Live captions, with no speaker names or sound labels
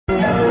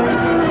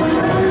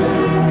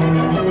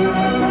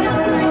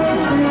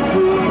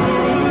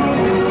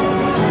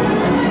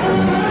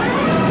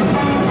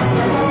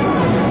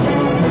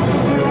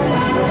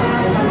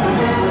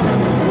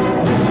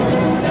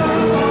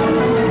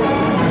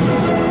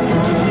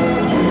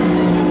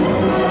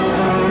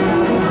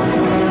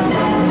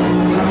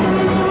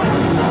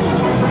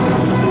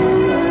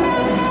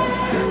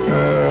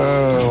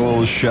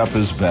Shep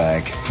is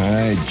back.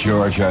 Hey,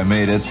 George, I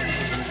made it.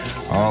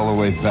 All the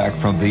way back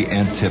from the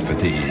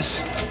Antipodes.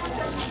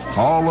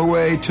 All the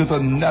way to the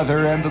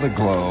nether end of the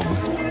globe.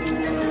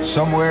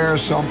 Somewhere,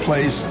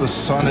 someplace, the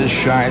sun is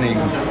shining.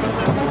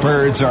 The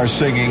birds are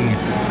singing.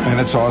 And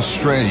it's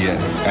Australia.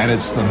 And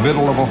it's the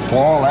middle of a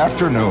fall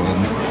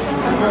afternoon.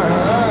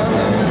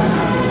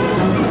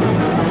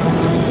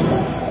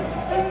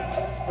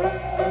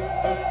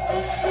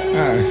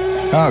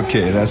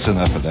 Okay, that's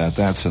enough of that.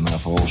 That's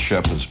enough. Old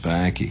Shep is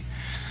back. He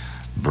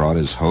brought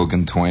his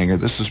Hogan twanger.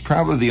 This is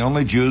probably the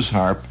only Jew's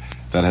harp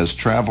that has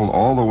traveled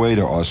all the way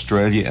to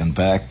Australia and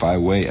back by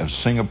way of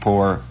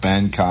Singapore,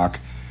 Bangkok,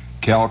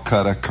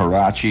 Calcutta,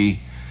 Karachi,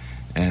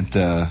 and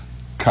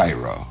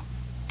Cairo,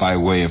 by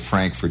way of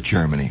Frankfurt,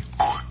 Germany.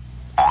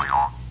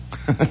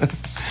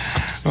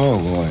 Oh,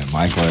 boy, am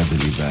I glad to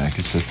be back.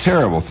 It's a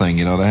terrible thing,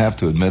 to have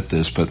to admit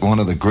this, but one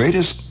of the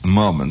greatest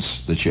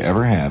moments that you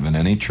ever have in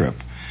any trip.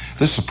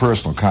 This is a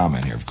personal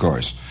comment here, of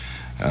course.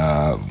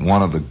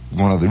 One of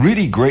the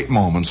really great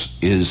moments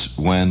is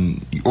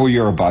when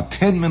you're about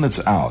 10 minutes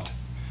out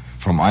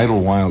from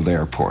Idlewild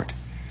Airport,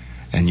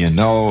 and you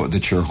know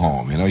that you're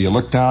home. You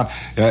look down,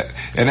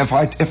 and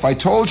if I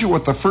told you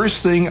what the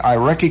first thing I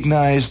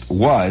recognized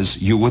was,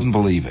 you wouldn't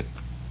believe it.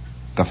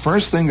 The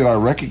first thing that I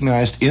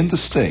recognized in the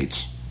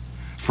States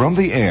from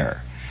the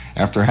air,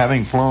 after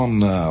having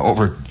flown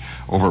over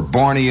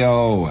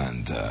Borneo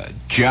and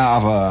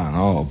Java, and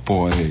oh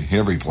boy,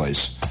 every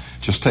place.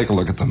 Just take a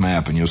look at the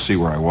map and you'll see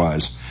where I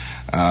was.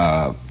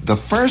 The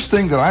first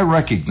thing that I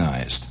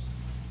recognized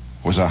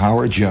was a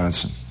Howard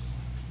Johnson.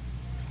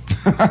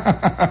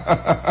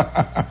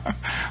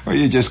 Well,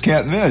 you just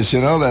can't miss,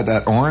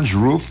 that orange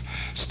roof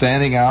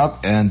standing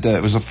out, and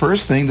it was the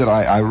first thing that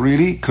I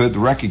really could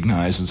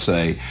recognize and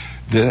say,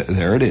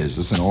 there it is.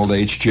 It's an old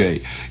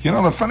HJ.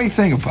 The funny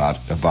thing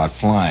about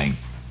flying,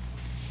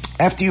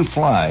 after you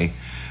fly,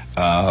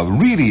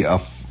 really a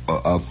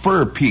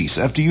fur piece,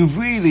 after you've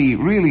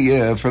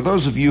really, for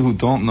those of you who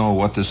don't know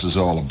what this is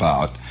all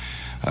about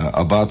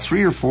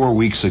 3 or 4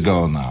 weeks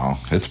ago now,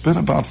 it's been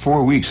about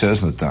 4 weeks,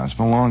 hasn't it, Don? It's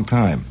been a long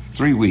time,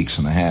 3 weeks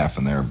and a half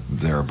and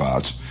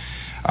thereabouts.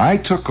 I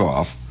took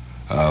off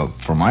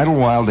from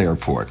Idlewild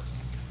Airport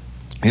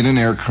in an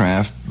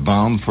aircraft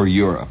bound for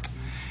Europe,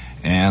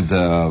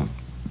 and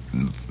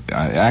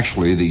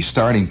actually the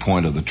starting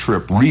point of the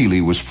trip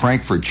really was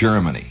Frankfurt,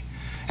 Germany.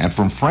 And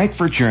from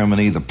Frankfurt,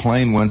 Germany, the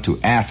plane went to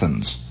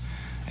Athens.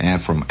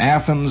 And from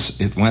Athens,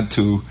 it went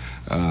to,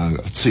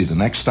 the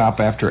next stop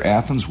after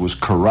Athens was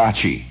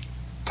Karachi,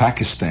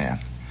 Pakistan.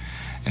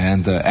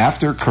 And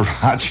after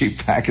Karachi,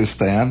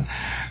 Pakistan,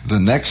 the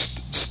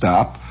next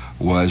stop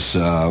was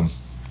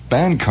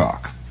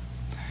Bangkok.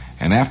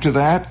 And after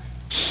that,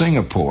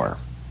 Singapore.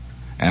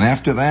 And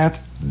after that,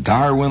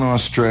 Darwin,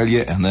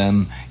 Australia, and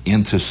then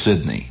into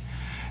Sydney.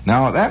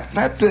 Now,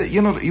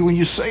 when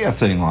you say a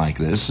thing like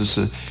this,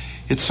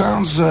 it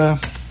sounds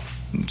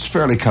it's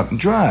fairly cut and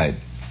dried.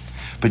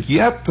 But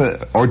yet,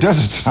 or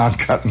does it sound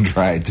cut and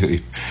dried to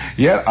you?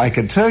 Yet, I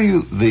can tell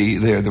you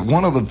the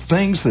one of the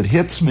things that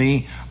hits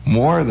me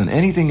more than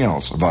anything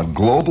else about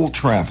global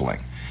traveling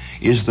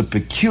is the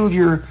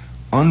peculiar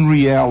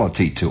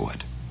unreality to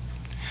it.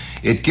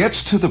 It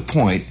gets to the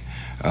point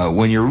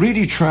when you're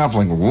really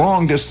traveling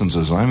long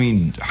distances, I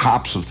mean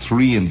hops of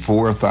 3,000 and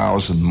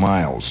 4,000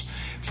 miles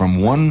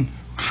from one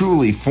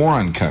truly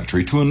foreign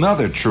country to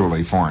another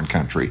truly foreign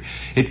country,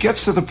 it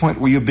gets to the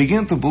point where you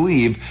begin to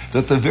believe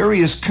that the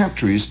various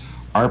countries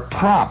are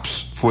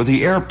props for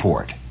the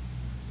airport.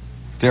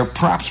 They're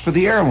props for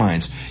the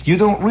airlines. You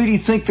don't really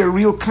think they're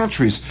real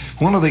countries.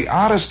 One of the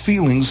oddest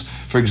feelings,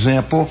 for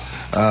example,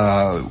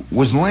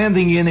 was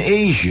landing in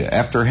Asia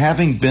after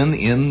having been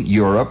in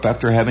Europe,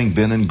 after having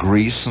been in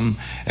Greece, and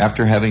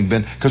after having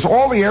been... Because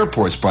all the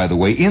airports, by the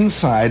way,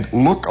 inside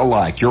look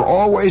alike. You're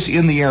always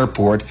in the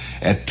airport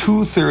at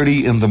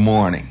 2:30 in the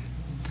morning.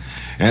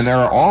 And there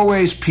are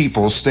always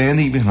people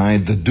standing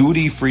behind the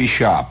duty-free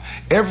shop.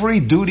 Every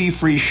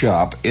duty-free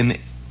shop in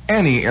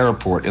any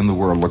airport in the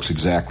world looks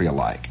exactly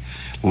alike.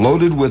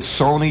 Loaded with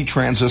Sony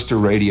transistor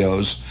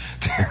radios.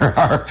 There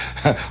are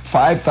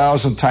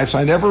 5,000 types.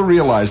 I never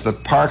realized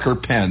that Parker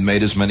Pen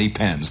made as many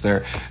pens.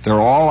 They're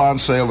all on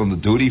sale in the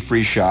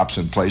duty-free shops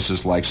in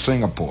places like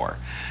Singapore.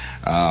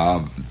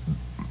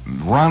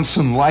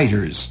 Ronson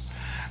lighters.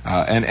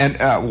 And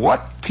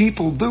what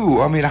people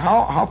do, I mean,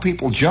 how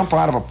people jump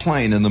out of a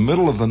plane in the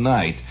middle of the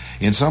night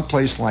in some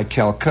place like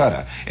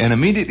Calcutta and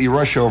immediately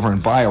rush over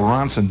and buy a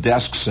Ronson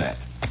desk set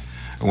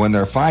when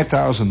they're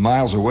 5,000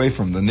 miles away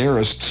from the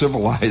nearest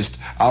civilized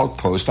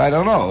outpost. I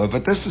don't know,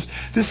 but this is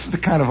the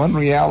kind of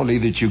unreality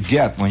that you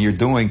get when you're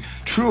doing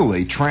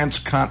truly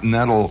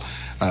transcontinental,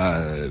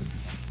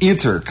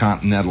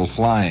 intercontinental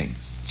flying.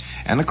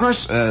 And of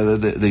course,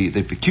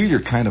 the peculiar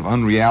kind of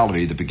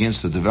unreality that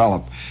begins to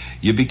develop,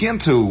 you begin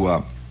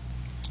to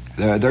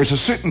there's a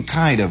certain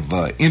kind of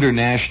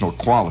international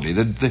quality.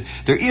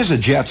 There is a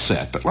jet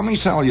set, but let me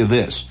tell you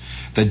this: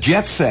 the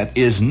jet set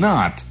is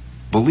not,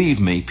 believe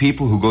me,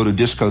 people who go to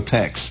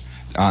discotheques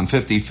on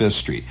 55th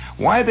Street.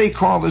 Why they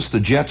call this the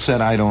jet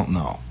set, I don't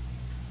know.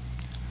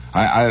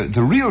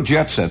 The real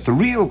jet set,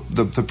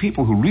 the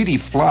people who really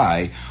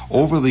fly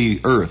over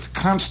the earth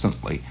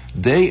constantly,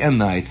 day and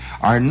night,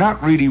 are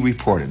not really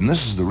reported. And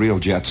this is the real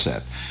jet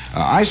set.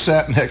 I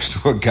sat next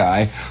to a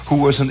guy who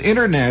was an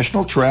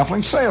international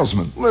traveling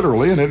salesman,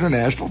 literally an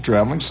international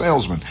traveling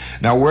salesman.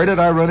 Now, where did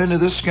I run into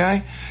this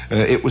guy?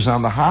 It was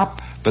on the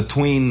hop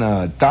between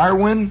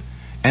Darwin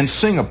and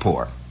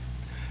Singapore.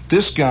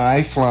 This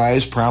guy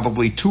flies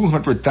probably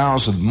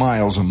 200,000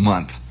 miles a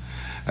month.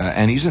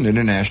 And he's an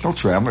international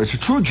traveler. It's a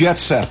true jet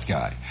set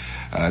guy,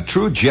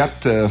 true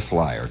jet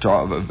flyer.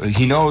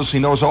 He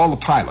knows all the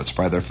pilots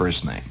by their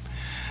first name.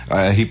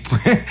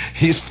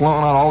 He's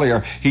flown on all the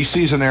air. He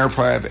sees an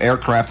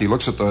aircraft. He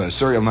looks at the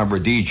serial number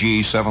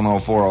DG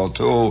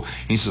 70402.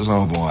 He says,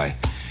 "Oh boy,"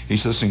 he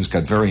says, "this thing's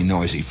got very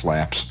noisy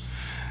flaps."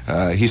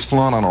 He's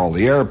flown on all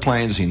the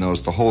airplanes. He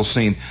knows the whole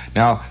scene.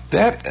 Now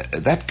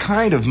that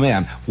kind of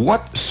man,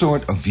 what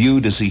sort of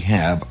view does he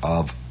have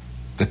of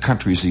the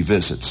countries he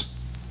visits?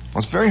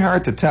 Well, it's very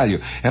hard to tell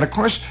you. And of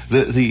course,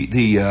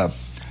 the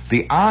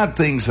odd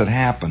things that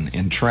happen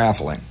in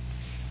traveling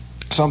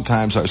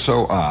sometimes are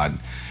so odd.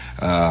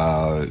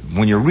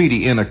 When you're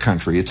really in a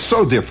country, it's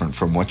so different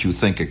from what you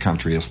think a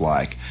country is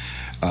like.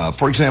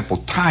 For example,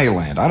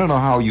 Thailand. I don't know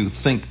how you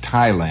think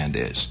Thailand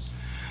is.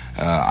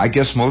 I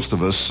guess most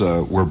of us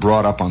were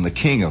brought up on the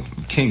King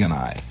and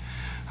I.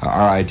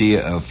 Our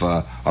idea of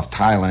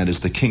Thailand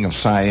is the King of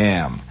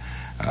Siam.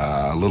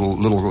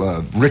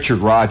 Little Richard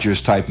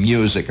Rogers type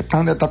music.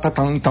 Well,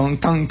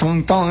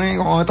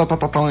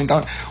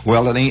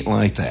 it ain't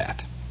like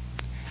that.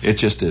 It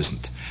just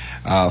isn't.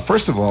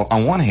 First of all,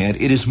 on one hand,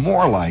 it is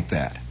more like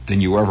that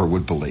than you ever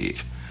would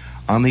believe.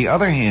 On the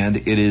other hand,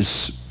 it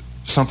is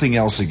something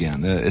else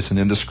again. It's an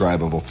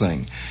indescribable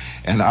thing.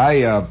 And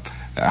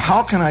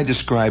how can I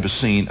describe a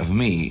scene of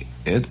me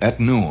at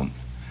noon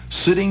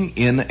sitting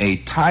in a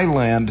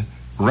Thailand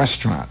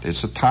restaurant?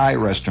 It's a Thai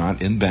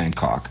restaurant in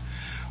Bangkok,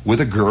 with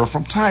a girl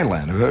from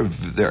Thailand.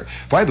 There.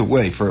 By the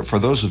way, for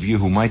those of you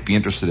who might be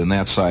interested in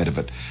that side of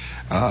it,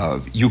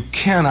 you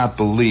cannot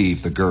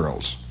believe the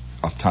girls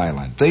of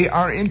Thailand. They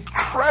are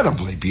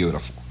incredibly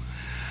beautiful.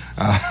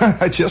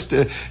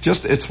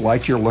 It's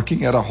like you're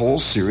looking at a whole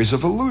series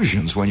of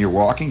illusions when you're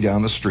walking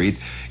down the street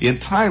in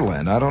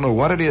Thailand. I don't know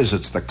what it is.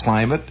 It's the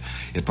climate.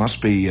 It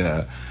must be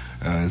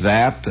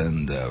that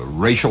and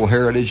racial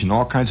heritage and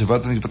all kinds of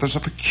other things. But there's a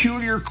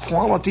peculiar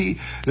quality.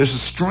 There's a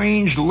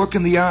strange look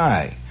in the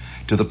eye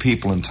to the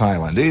people in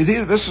Thailand.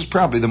 This is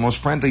probably the most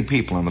friendly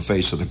people on the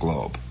face of the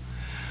globe.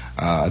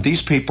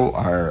 These people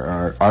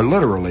are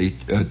literally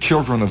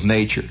children of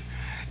nature.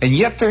 And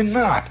yet they're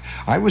not.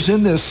 I was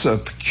in this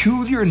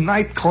peculiar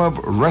nightclub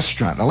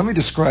restaurant. Now let me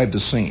describe the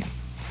scene.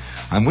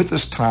 I'm with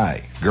this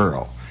Thai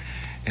girl.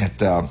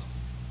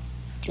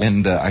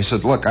 And I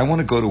said, look, I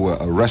want to go to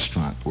a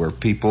restaurant where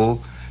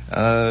people,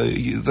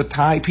 the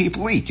Thai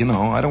people eat. You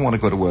know, I don't want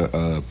to go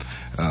to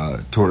a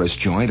tourist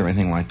joint or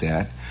anything like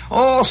that.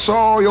 Oh,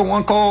 so you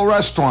want to go to a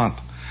restaurant?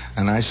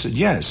 And I said,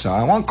 yes,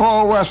 I want to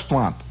go to a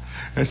restaurant.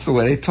 That's the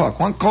way they talk.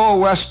 Want to go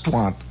to a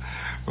restaurant?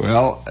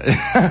 Well,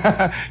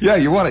 yeah,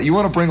 you want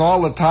to bring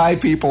all the Thai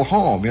people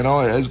home. You know,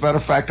 as a matter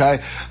of fact,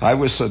 I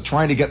was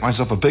trying to get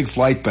myself a big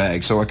flight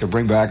bag so I could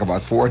bring back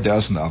about 4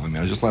 dozen of them.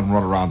 You know, just let them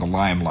run around the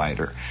limelight,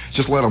 or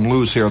just let them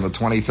loose here on the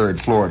 23rd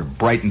floor to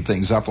brighten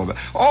things up a little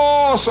bit.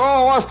 Oh,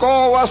 so let's go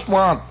to a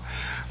restaurant.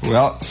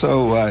 Well,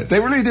 so they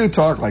really do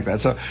talk like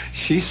that. So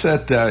she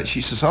said, she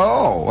says,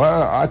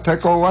 I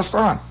take a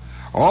restaurant.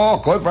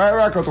 Oh, good,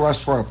 very good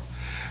restaurant.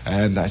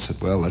 And I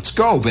said, well, let's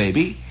go,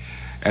 baby.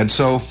 And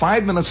so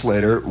 5 minutes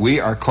later, we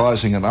are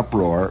causing an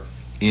uproar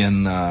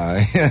in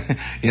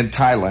in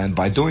Thailand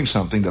by doing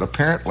something that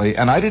apparently,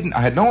 and I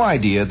had no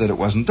idea that it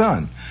wasn't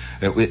done.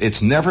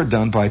 It's never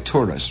done by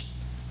tourists.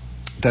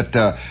 That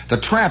the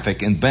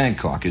traffic in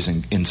Bangkok is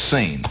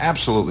insane,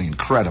 absolutely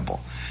incredible.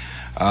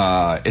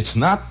 It's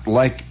not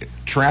like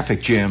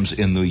traffic jams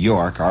in New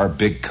York. Our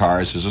big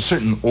cars, there's a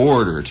certain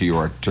order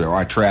to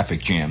our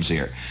traffic jams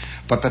here.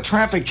 But the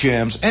traffic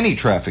jams, any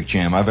traffic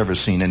jam I've ever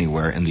seen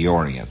anywhere in the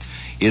Orient,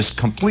 is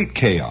complete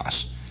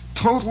chaos.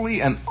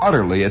 Totally and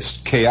utterly, it's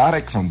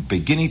chaotic from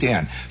beginning to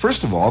end.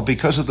 First of all,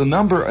 because of the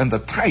number and the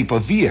type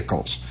of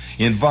vehicles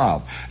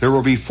involved. There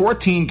will be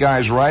 14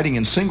 guys riding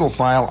in single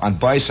file on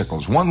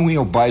bicycles,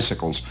 one-wheel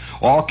bicycles,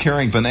 all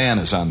carrying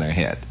bananas on their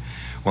head.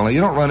 Well,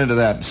 you don't run into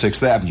that in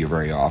 6th Avenue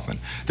very often.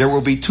 There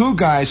will be 2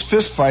 guys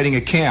fist-fighting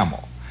a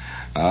camel.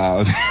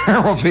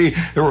 There will be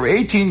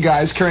 18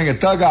 guys carrying a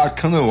dugout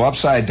canoe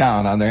upside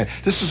down on there.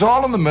 This is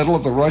all in the middle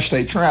of the rush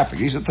day traffic.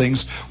 These are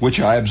things which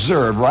I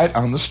observed right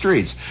on the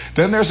streets.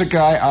 Then there's a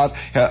guy out,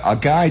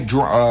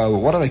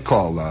 what do they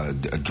call,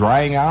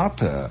 drying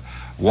out,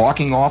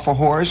 walking off a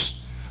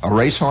horse, a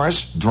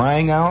racehorse,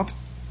 drying out,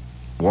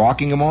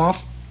 walking him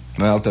off.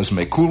 Well, it doesn't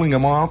make cooling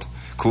him off.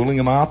 cooling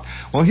them out.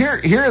 Well, here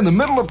in the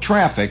middle of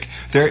traffic,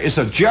 there is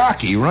a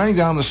jockey running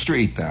down the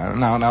street.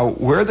 Now,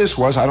 where this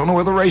was, I don't know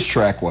where the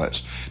racetrack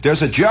was.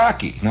 There's a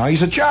jockey. Now,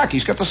 he's a jockey.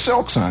 He's got the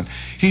silks on.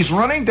 He's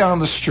running down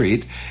the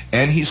street,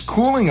 and he's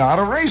cooling out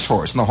a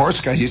racehorse. And the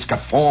horse guy, he's got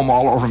foam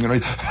all over him. You know,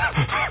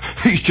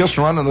 he's just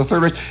running the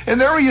third race.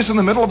 And there he is in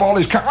the middle of all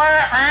these... The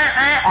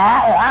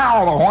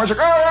horns are...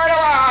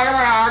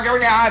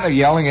 They're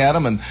yelling at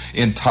him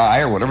in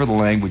Thai or whatever the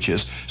language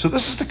is. So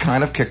this is the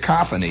kind of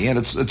cacophony, and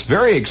it's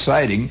very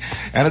exciting,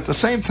 and at the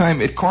same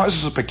time, it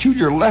causes a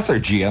peculiar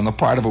lethargy on the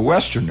part of a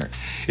Westerner.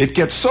 It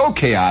gets so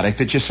chaotic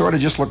that you sort of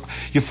just look,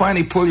 you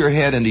finally pull your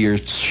head into your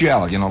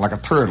shell, you know, like a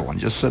turtle, and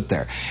just sit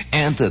there.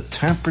 And the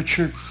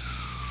temperature,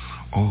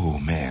 oh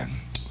man,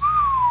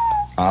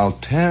 I'll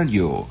tell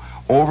you,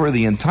 over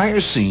the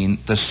entire scene,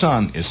 the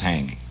sun is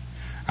hanging.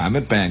 I'm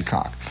at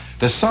Bangkok.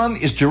 The sun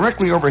is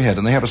directly overhead,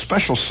 and they have a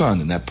special sun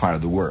in that part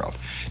of the world.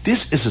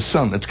 This is a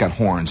sun that's got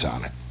horns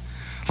on it.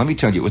 Let me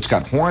tell you, it's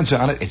got horns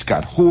on it, it's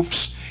got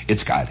hoofs,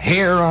 it's got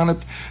hair on it.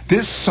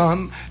 This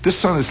sun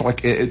is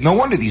like, no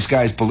wonder these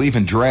guys believe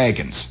in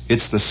dragons.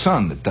 It's the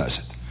sun that does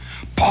it.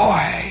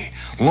 Boy,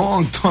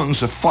 long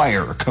tongues of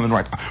fire are coming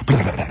right.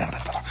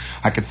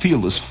 I could feel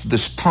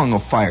this tongue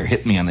of fire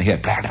hit me on the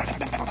head.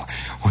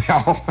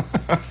 Well,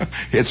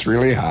 it's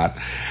really hot.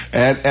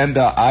 And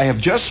I have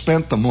just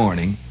spent the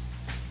morning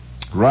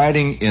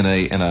riding in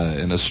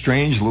a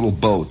strange little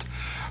boat,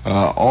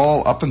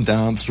 all up and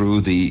down through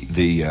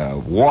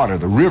the water,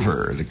 the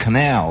river, the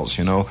canals.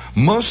 You know,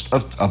 most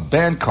of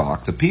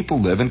Bangkok, the people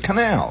live in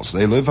canals.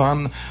 They live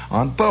on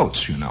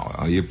boats. You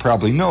know, you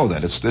probably know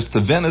that. It's the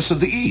Venice of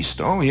the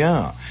East. Oh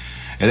yeah,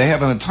 and they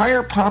have an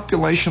entire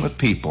population of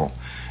people.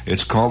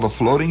 It's called the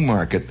floating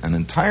market. An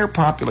entire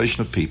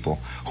population of people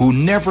who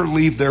never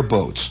leave their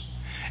boats.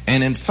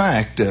 And in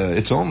fact,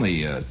 it's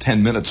only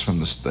 10 minutes from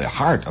the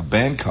heart of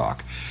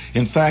Bangkok.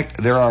 In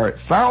fact, there are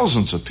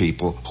thousands of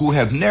people who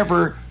have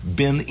never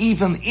been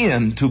even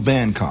into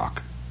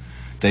Bangkok.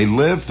 They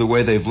live the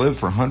way they've lived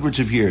for hundreds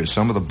of years.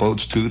 Some of the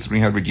boats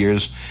 200-300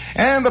 years.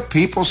 And the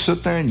people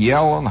sit there and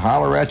yell and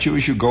holler at you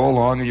as you go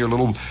along in your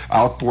little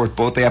outboard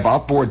boat. They have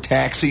outboard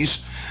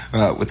taxis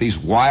with these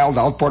wild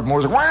outboard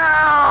motors.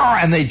 Wow!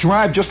 And they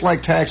drive just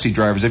like taxi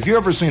drivers. If you've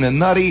ever seen a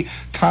nutty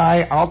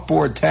Thai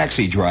outboard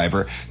taxi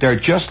driver, they're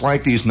just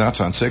like these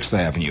nuts on 6th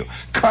Avenue.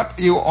 Cut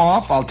you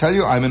off. I'll tell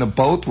you, I'm in a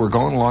boat. We're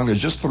going along.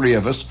 There's just 3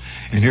 of us.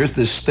 And here's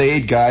this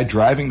staid guy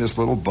driving this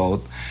little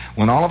boat.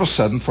 When all of a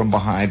sudden, from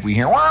behind, we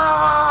hear,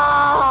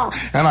 wow!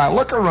 And I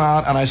look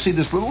around, and I see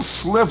this little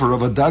sliver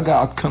of a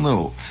dugout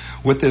canoe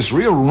with this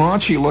real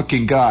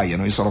raunchy-looking guy. You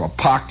know, he's sort of a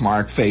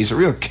pockmarked face, a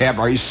real cab.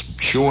 He's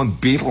chewing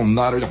beetle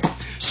nutter,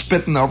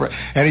 spitting over it.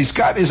 And he's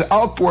got his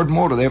outboard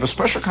motor. They have a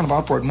special kind of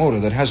outboard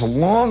motor that has a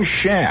long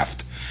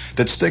shaft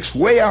that sticks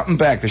way out and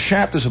back. The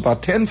shaft is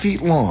about 10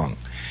 feet long.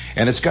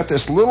 And it's got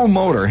this little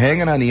motor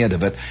hanging on the end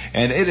of it,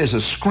 and it is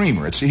a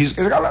screamer.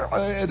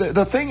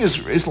 The thing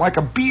is like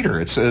a beater.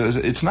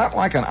 It's not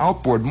like an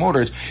outboard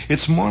motor.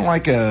 It's more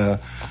like a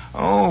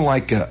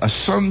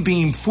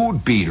Sunbeam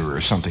food beater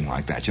or something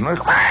like that. You know,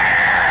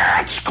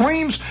 it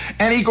screams,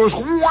 and he goes,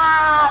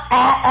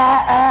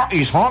 wah,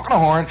 he's honking a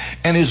horn,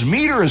 and his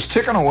meter is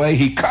ticking away.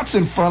 He cuts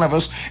in front of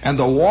us, and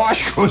the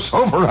wash goes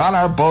over on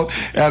our boat,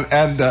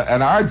 and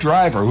our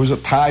driver, who's a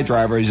Thai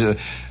driver, he's an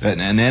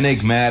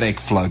enigmatic,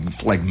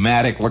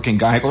 phlegmatic-looking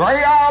guy. He goes,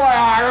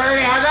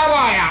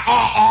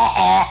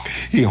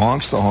 he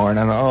honks the horn,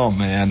 and oh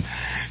man.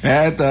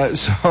 And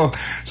so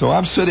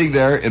I'm sitting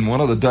there in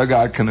one of the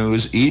dugout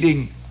canoes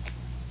eating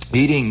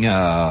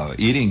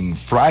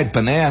fried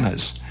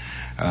bananas.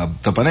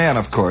 The banana,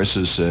 of course,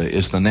 is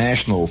the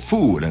national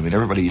food. I mean,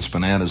 everybody eats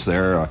bananas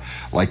there,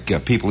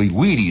 like people eat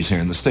Wheaties here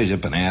in the States.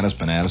 Bananas.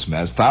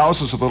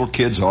 Thousands of little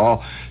kids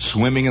all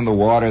swimming in the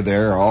water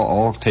there,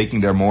 all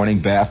taking their morning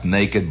bath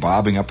naked,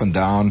 bobbing up and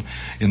down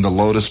in the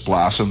lotus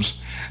blossoms.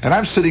 And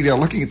I'm sitting there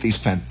looking at these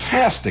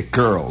fantastic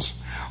girls.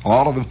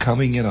 All of them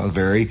coming, you know,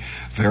 very,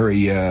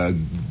 very.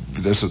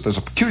 There's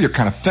a peculiar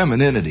kind of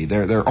femininity.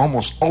 They're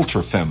almost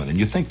ultra feminine.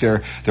 You think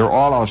they're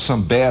all out of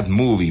some bad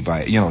movie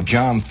by, you know,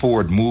 John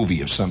Ford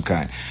movie of some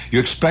kind. You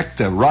expect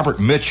Robert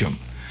Mitchum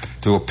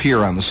to appear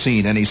on the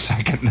scene any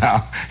second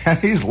now,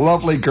 and these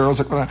lovely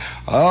girls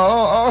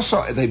are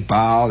so they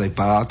bow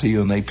to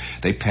you, and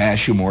they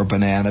pass you more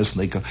bananas, and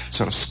they go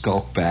sort of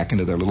skulk back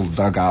into their little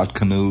dugout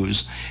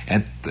canoes,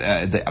 and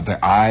their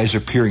eyes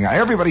are peering out.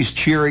 Everybody's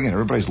cheering and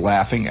everybody's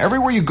laughing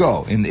everywhere you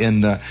go in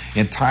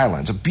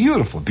Thailand. It's a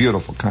beautiful,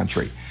 beautiful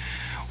country.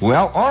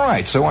 Well, all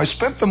right, so I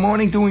spent the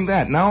morning doing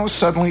that. Now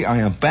suddenly I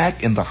am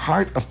back in the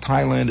heart of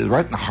Thailand,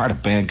 right in the heart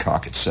of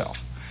Bangkok itself.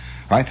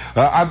 Right?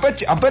 I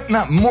bet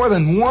not more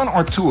than 1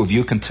 or 2 of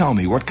you can tell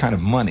me what kind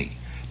of money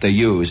they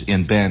use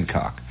in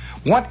Bangkok.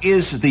 What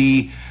is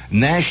the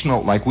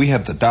national, like we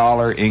have the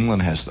dollar,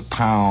 England has the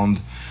pound,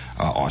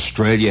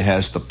 Australia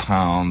has the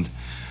pound.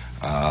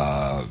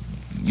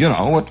 You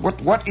know,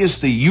 what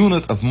is the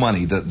unit of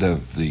money?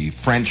 The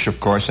French, of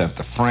course, have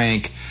the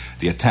franc.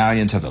 The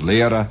Italians have the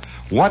lira.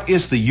 What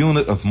is the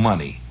unit of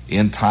money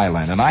in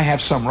Thailand? And I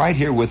have some right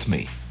here with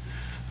me.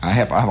 I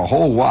have a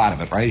whole wad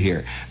of it right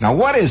here. Now,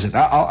 what is it?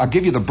 I'll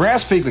give you the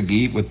brass fig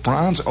with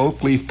bronze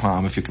oak leaf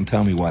palm if you can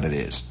tell me what it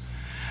is.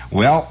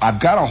 Well, I've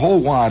got a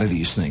whole wad of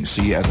these things.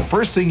 See, the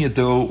first thing you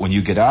do when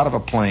you get out of a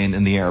plane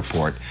in the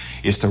airport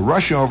is to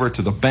rush over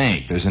to the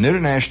bank. There's an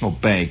international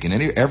bank in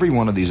every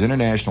one of these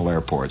international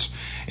airports,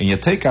 and you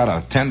take out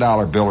a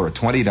 $10 bill or a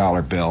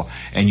 $20 bill,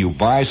 and you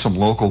buy some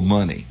local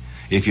money.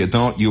 If you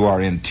don't, you are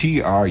in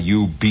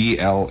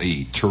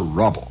T-R-U-B-L-E,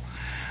 trouble.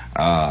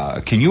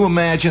 Can you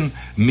imagine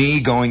me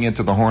going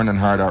into the Horn and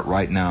Hardart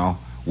right now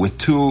with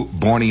 2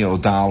 Borneo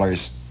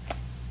dollars?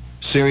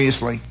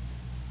 Seriously?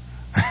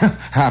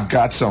 I've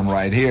got some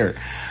right here.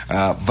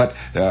 But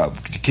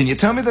can you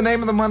tell me the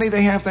name of the money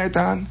they have there,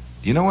 Don?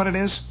 Do you know what it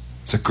is?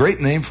 It's a great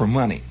name for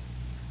money.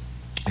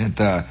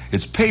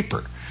 It's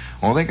paper.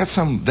 Well, they got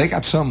some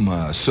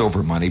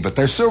silver money, but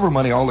their silver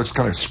money all looks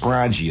kind of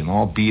scraggy and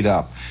all beat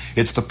up.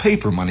 It's the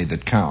paper money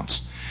that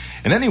counts.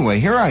 And anyway,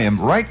 here I am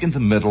right in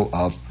the middle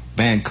of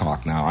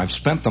Bangkok now. I've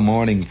spent the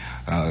morning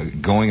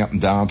going up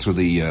and down through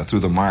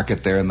the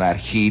market there in that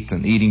heat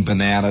and eating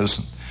bananas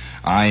and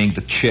eyeing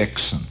the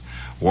chicks and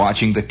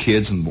watching the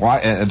kids and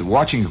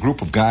watching a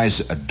group of guys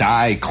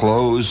dye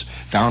clothes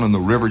down in the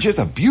river. Just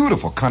a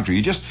beautiful country.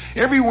 You just,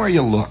 everywhere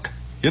you look.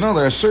 You know,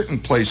 there are certain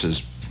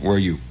places where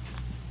you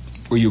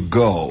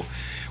go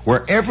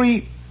where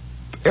everything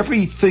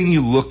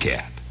you look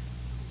at,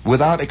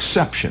 without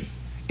exception,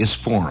 is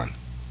foreign.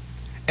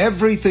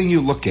 Everything you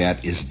look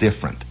at is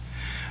different.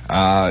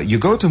 You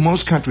go to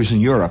most countries in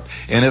Europe,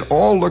 and it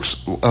all looks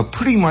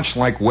pretty much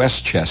like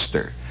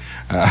Westchester.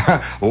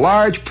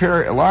 Large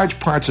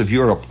parts of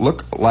Europe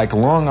look like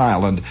Long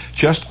Island,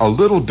 just a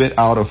little bit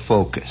out of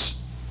focus.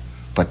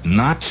 But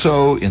not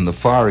so in the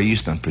Far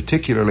East, and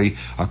particularly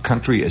a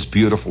country as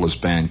beautiful as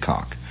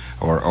Bangkok,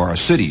 or a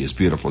city as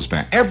beautiful as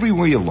Bangkok.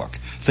 Everywhere you look,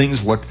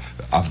 things look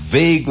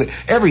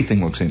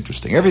everything looks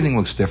interesting. Everything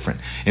looks different.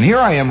 And here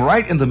I am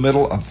right in the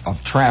middle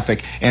of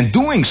traffic and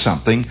doing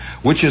something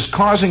which is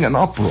causing an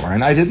uproar.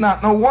 And I did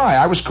not know why.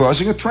 I was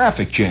causing a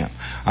traffic jam.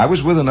 I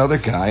was with another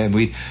guy, and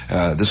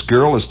this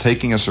girl is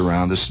taking us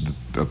around, this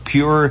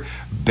pure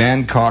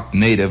Bangkok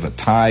native, a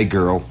Thai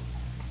girl,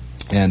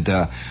 and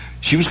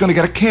she was going to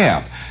get a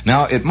cab.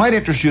 Now, it might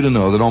interest you to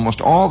know that almost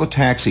all the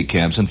taxi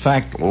cabs, in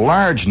fact,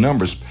 large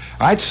numbers,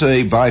 I'd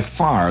say by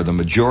far the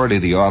majority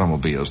of the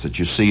automobiles that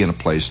you see in a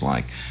place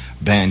like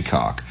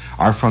Bangkok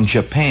are from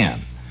Japan.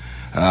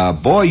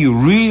 Boy, you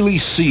really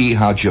see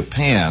how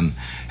Japan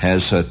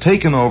has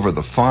taken over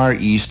the Far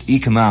East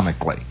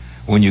economically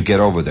when you get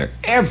over there.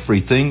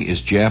 Everything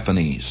is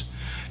Japanese.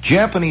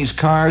 Japanese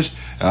cars,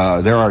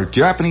 there are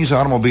Japanese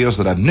automobiles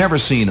that I've never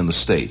seen in the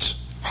States.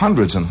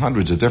 Hundreds and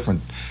hundreds of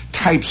different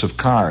types of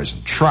cars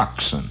and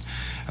trucks and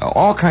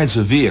all kinds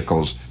of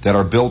vehicles that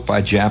are built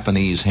by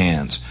Japanese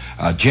hands.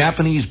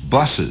 Japanese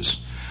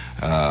buses,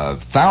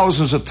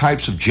 thousands of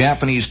types of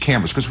Japanese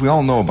cameras, because we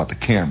all know about the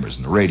cameras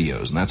and the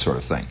radios and that sort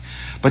of thing.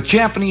 But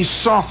Japanese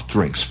soft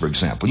drinks, for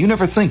example, you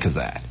never think of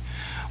that.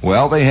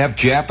 Well, they have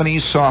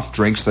Japanese soft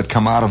drinks that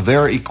come out of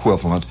their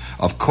equivalent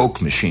of Coke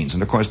machines.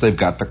 And, of course, they've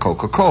got the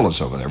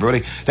Coca-Colas over there.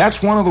 Everybody,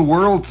 that's one of the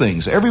world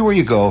things. Everywhere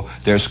you go,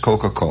 there's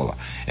Coca-Cola.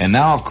 And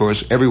now, of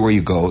course, everywhere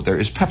you go, there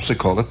is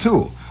Pepsi-Cola,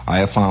 too. I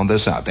have found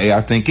this out. They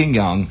are thinking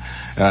young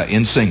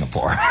in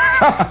Singapore.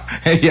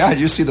 Yeah,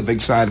 you see the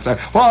big sign up there.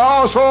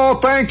 Oh, so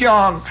think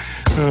young.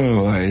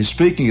 Oh,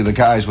 speaking of the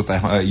guys with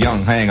the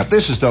young hang-up,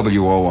 this is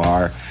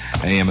WOR,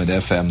 AM and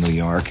FM New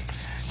York,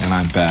 and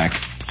I'm back.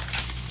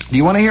 Do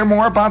you want to hear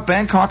more about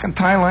Bangkok and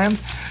Thailand?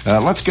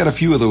 Let's get a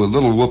few of the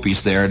little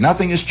whoopies there.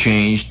 Nothing has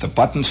changed. The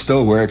button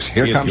still works.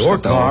 Here comes the door.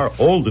 Is your car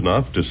old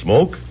enough to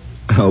smoke?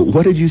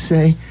 What did you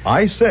say?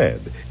 I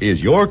said,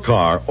 is your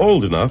car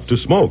old enough to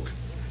smoke?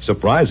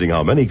 Surprising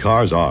how many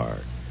cars are.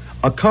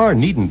 A car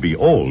needn't be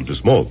old to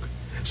smoke.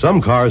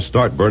 Some cars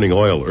start burning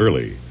oil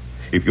early.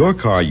 If your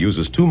car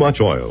uses too much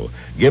oil,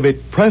 give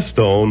it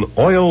Prestone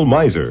Oil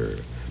Miser.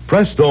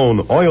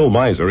 Prestone Oil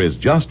Miser is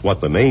just what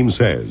the name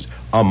says,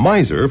 a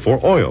miser for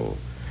oil.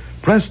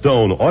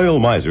 Prestone Oil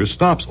Miser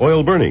stops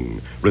oil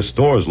burning,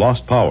 restores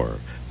lost power,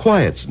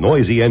 quiets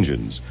noisy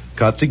engines,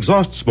 cuts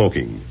exhaust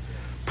smoking.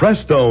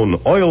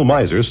 Prestone Oil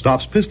Miser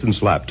stops piston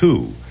slap,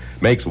 too,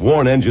 makes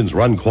worn engines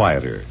run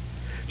quieter.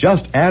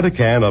 Just add a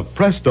can of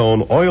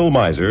Prestone Oil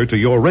Miser to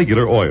your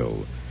regular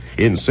oil.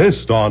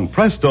 Insist on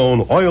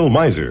Prestone Oil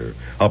Miser,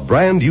 a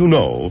brand you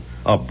know,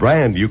 a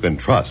brand you can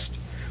trust,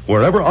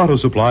 wherever auto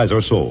supplies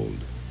are sold.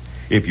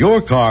 If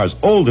your car's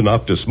old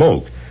enough to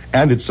smoke,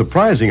 and it's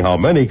surprising how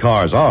many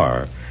cars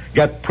are,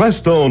 get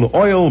Prestone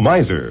Oil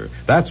Miser.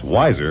 That's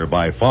wiser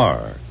by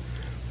far.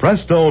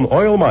 Prestone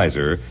Oil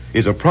Miser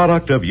is a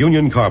product of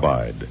Union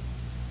Carbide.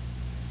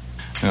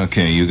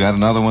 Okay, you got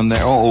another one there?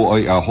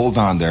 Hold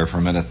on there for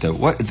a minute.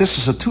 What? This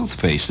is a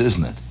toothpaste,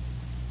 isn't it?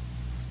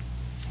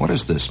 What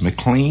is this?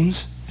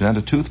 McLean's? Is that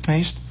a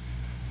toothpaste?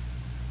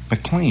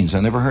 McLean's. I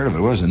never heard of it.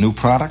 What is it, a new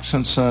product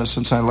since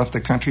I left the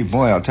country?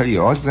 Boy, I'll tell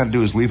you, all you've got to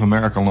do is leave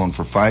America alone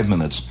for 5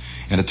 minutes,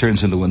 and it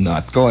turns into a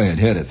nut. Go ahead,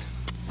 hit it.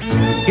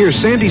 Here's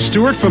Sandy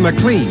Stewart from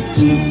McLean's.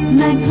 It's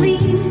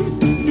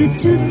McLean's. The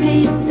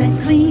toothpaste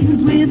that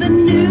cleans with a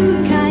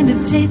new kind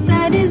of taste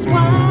that is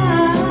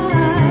why.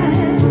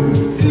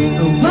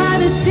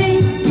 What a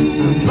taste,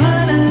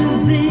 what a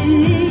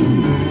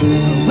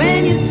zing.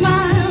 When you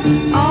smile,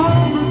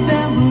 all the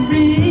bells will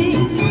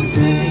ring.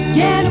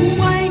 Get 'em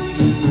white,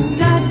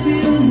 start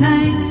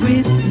tonight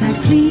with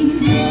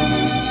McLean's.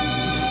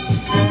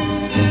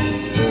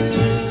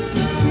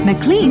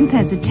 McLean's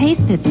has a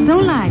taste that's so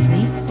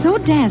lively, so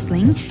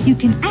dazzling, you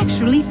can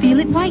actually feel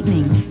it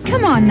whitening.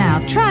 Come on now,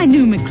 try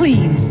new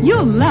McLean's.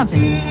 You'll love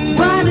it.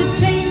 What a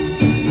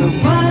taste,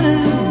 what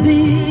a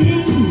zing.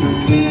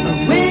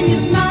 When you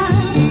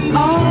smile,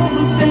 all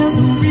the bells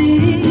will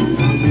ring.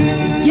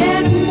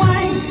 Get 'em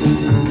white,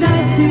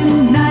 start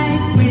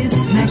tonight with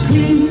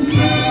McLean's.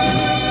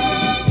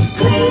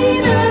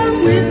 Clean up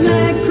with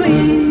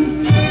McLean's.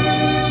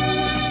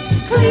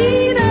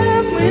 Clean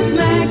up with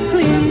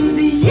McLean's,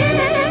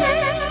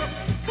 yeah.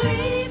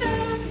 Clean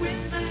up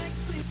with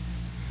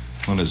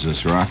McLean's. What is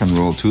this, rock and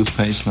roll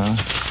toothpaste now?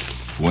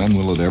 When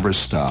will it ever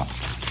stop?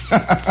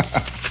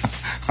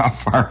 How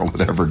far will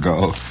it ever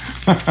go?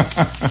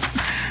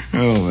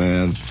 Oh,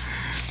 man.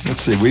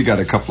 Let's see. We got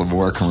a couple of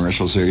more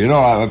commercials here. You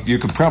know, you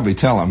can probably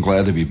tell I'm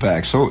glad to be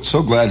back. So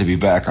glad to be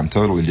back. I'm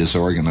totally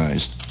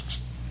disorganized.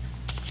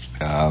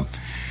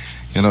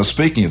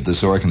 Speaking of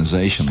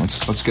disorganization,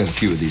 let's get a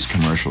few of these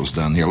commercials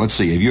done here. Let's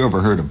see. Have you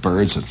ever heard of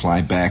birds that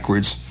fly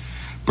backwards?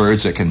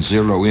 Birds that can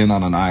zero in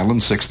on an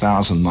island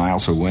 6,000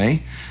 miles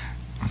away?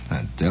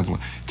 That devil.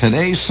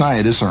 Today's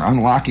scientists are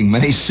unlocking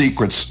many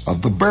secrets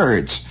of the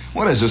birds.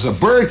 What is this, a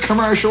bird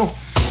commercial?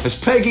 Has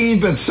Peggy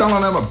been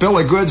selling them a bill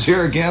of goods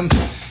here again?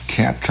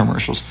 Cat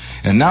commercials.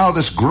 And now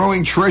this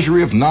growing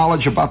treasury of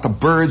knowledge about the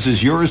birds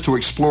is yours to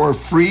explore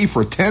free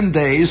for 10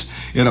 days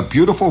in a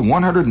beautiful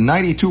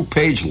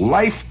 192-page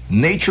Life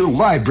Nature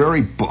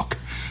Library book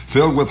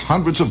filled with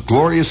hundreds of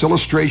glorious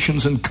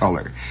illustrations in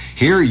color.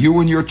 Here you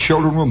and your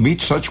children will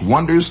meet such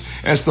wonders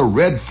as the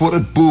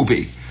red-footed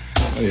booby.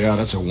 Oh, yeah,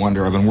 that's a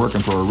wonder. I've been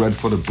working for a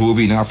red-footed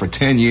booby now for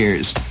 10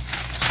 years.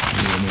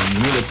 You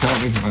need to tell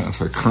me?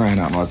 For crying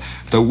out loud.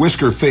 The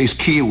whisker-faced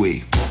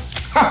kiwi.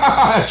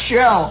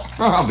 Shell.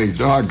 I'll be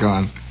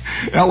doggone.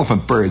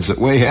 Elephant birds that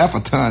weigh half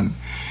a ton.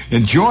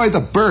 Enjoy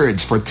the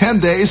birds for 10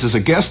 days as a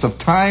guest of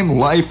Time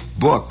Life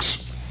Books.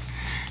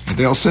 And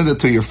they'll send it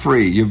to you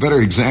free. You better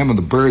examine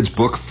the birds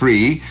book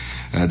free.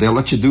 They'll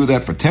let you do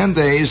that for 10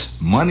 days,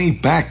 money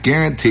back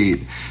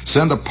guaranteed.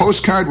 Send a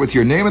postcard with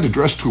your name and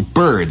address to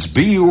Birds,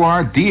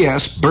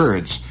 B-U-R-D-S,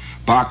 Birds,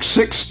 Box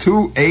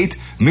 628,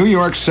 New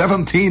York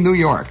 17, New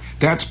York.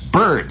 That's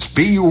Birds,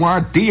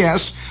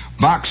 B-U-R-D-S,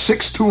 Box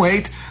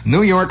 628,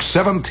 New York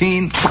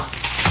 17,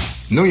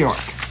 New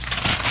York.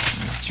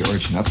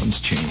 George, nothing's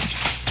changed.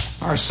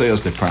 Our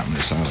sales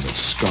department is out of its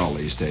skull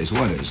these days.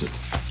 What is it?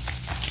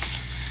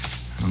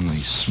 Holy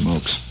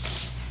smokes.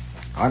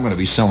 I'm going to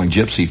be selling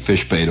gypsy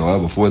fish bait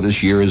oil before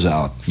this year is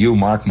out. You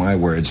mark my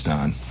words,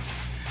 Don.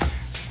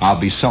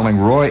 I'll be selling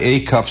Roy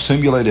Acuff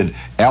simulated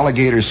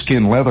alligator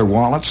skin leather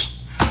wallets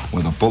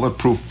with a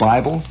bulletproof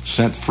Bible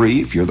sent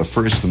free if you're the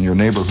first in your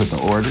neighborhood to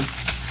order.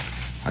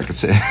 I could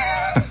say,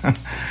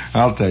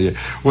 I'll tell you.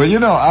 Well,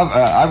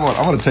 I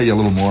want to tell you a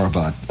little more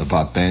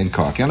about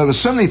Bangkok. There's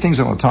so many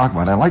things I want to talk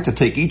about. I'd like to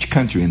take each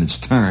country in its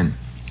turn.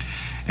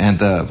 And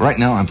right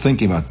now I'm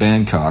thinking about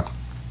Bangkok,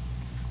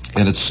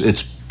 and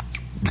it's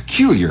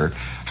peculiar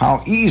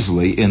how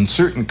easily in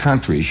certain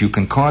countries you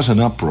can cause an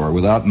uproar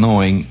without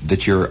knowing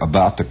that you're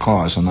about to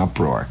cause an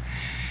uproar.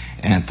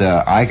 And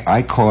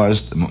I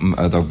caused,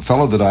 the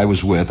fellow that I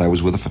was with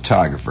a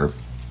photographer.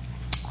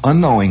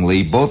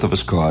 Unknowingly, both of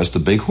us caused a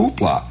big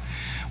hoopla.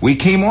 We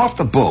came off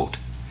the boat,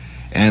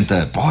 and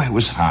boy, it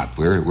was hot.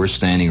 We're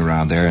standing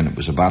around there, and it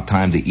was about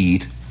time to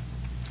eat.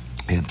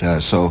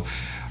 And so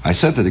I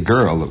said to the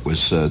girl that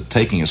was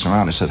taking us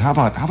around, I said, how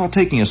about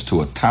taking us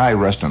to a Thai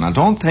restaurant? Now,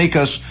 don't take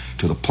us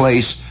to the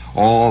place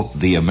all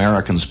the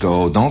Americans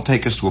go. Don't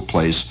take us to a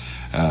place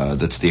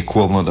that's the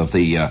equivalent of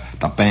the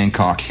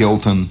Bangkok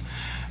Hilton.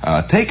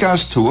 Take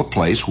us to a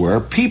place where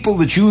people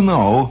that you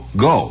know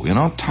go.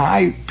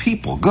 Thai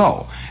people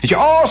go. And you,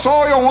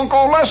 so you want to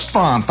go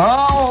restaurant?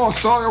 Oh,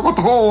 so you want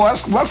to go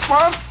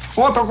restaurant?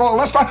 Want to go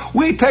restaurant?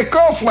 We take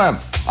girlfriend.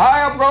 I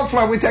have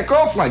girlfriend. We take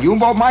girlfriend. You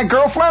want my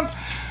girlfriend?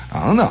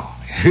 Oh, no.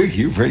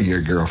 You bring your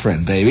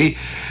girlfriend, baby.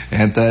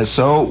 And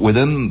so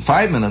within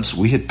 5 minutes,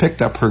 we had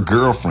picked up her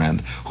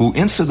girlfriend, who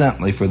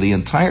incidentally, for the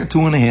entire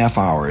 2.5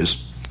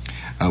 hours,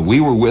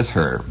 we were with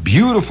her.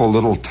 Beautiful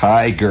little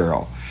Thai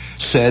girl.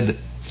 Said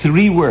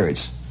 3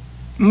 words.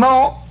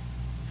 No.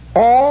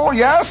 Oh,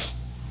 yes.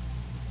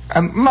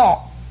 And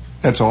no.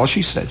 That's all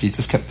she said. She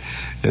just kept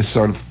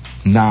sort of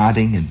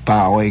nodding and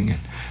bowing.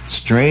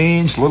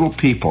 Strange little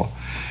people.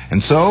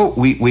 And so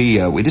we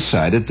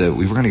decided that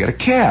we were going to get a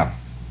cab.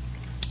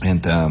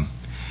 And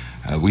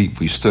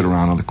we stood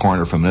around on the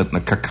corner for a minute in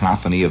the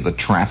cacophony of the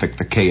traffic,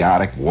 the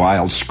chaotic,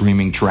 wild,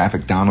 screaming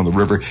traffic down on the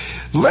river.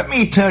 Let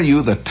me tell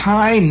you, the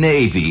Thai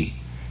Navy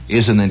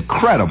is an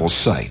incredible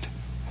sight.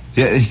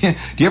 Yeah,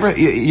 do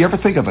you ever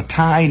think of the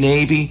Thai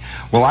Navy?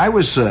 Well, I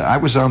was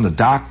on the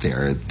dock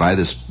there by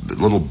this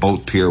little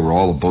boat pier where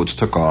all the boats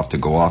took off to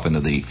go off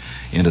into the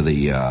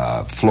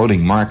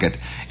floating market,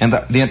 and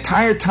the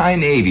entire Thai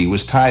Navy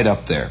was tied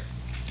up there.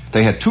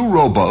 They had 2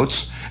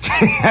 rowboats.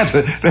 They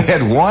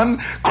had one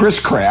Chris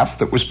Craft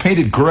that was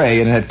painted gray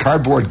and had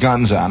cardboard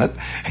guns on it,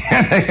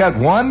 and they had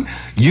one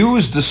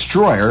used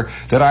destroyer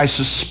that I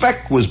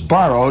suspect was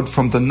borrowed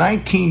from the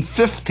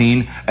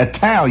 1915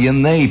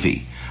 Italian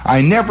Navy.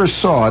 I never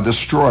saw a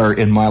destroyer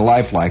in my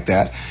life like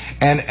that,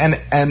 and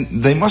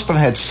they must have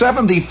had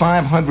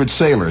 7,500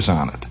 sailors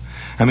on it.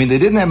 I mean, they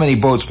didn't have many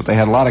boats, but they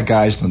had a lot of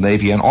guys in the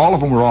Navy, and all of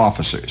them were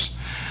officers.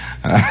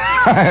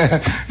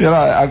 There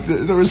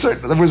was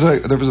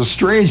a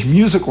strange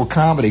musical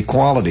comedy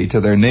quality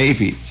to their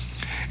Navy,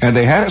 and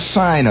they had a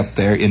sign up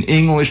there in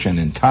English and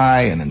in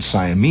Thai and in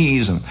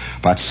Siamese and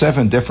about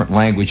 7 different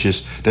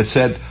languages that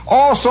said,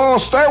 "Also,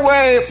 stay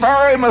away,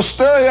 very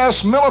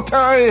mysterious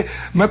military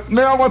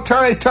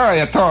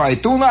territory.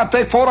 Do not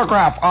take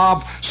photograph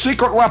of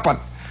secret weapon."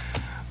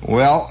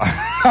 Well,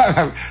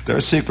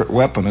 their secret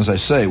weapon, as I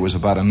say, was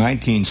about a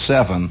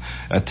 1907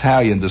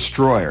 Italian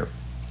destroyer.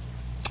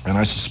 And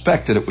I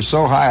suspect that it was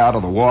so high out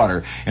of the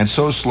water and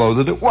so slow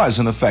that it was,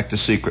 in effect, a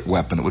secret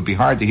weapon. It would be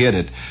hard to hit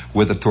it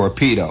with a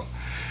torpedo.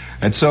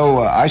 And so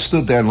I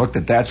stood there and looked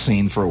at that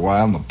scene for a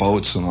while, and the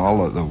boats and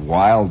all of the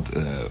wild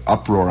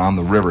uproar on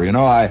the river. You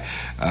know,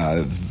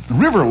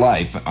 river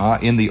life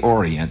in the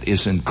Orient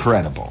is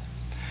incredible.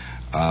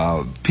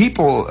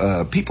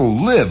 People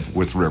live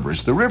with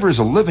rivers. The river is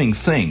a living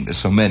thing. There's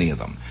so many of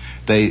them.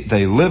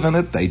 They live in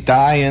it. They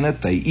die in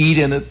it. They eat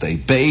in it. They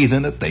bathe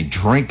in it. They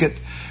drink it.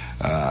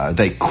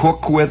 They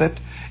cook with it,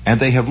 and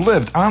they have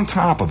lived on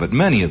top of it,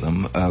 many of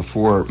them,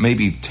 for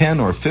maybe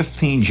 10 or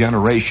 15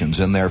 generations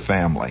in their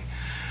family.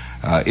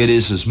 It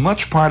is as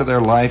much part of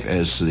their life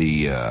as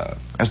the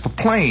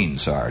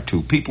plains are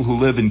to people who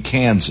live in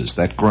Kansas,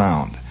 that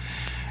ground.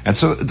 And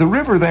so the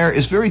river there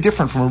is very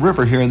different from a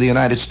river here in the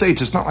United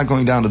States. It's not like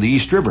going down to the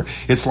East River.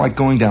 It's like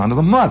going down to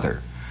the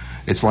Mother.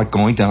 It's like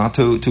going down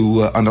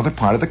to another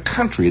part of the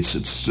country.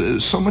 It's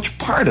so much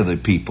part of the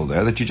people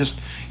there that you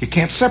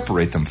can't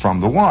separate them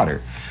from the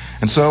water.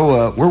 And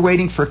so we're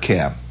waiting for a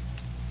cab.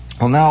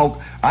 Well, now,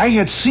 I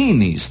had seen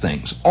these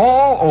things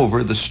all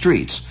over the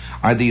streets.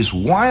 Are these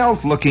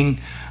wild-looking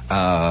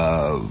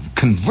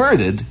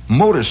converted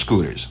motor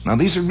scooters. Now,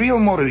 these are real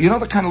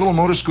the kind of little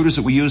motor scooters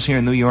that we use here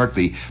in New York,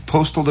 the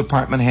postal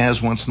department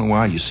has once in a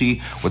while. You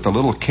see, with the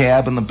little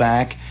cab in the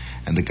back,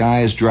 and the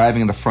guy is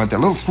driving in the front. They're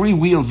little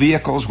 3-wheel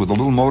vehicles with a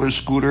little motor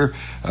scooter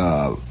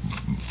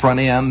front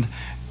end.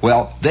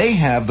 Well, they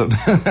have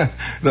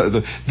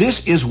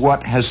this is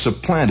what has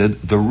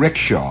supplanted the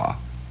rickshaw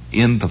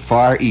in the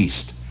Far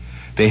East.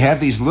 They have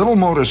these little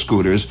motor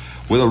scooters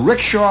with a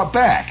rickshaw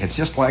back. It's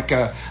just like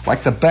the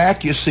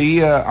back you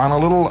see on a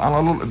little.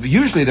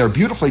 Usually they're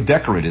beautifully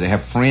decorated. They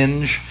have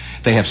fringe.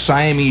 They have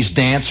Siamese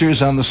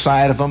dancers on the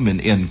side of them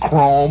in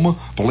chrome,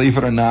 believe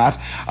it or not.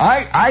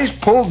 I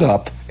pulled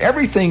up.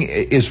 Everything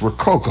is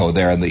rococo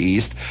there in the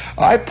East.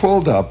 I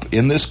pulled up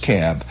in this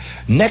cab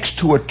next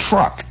to a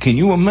truck. Can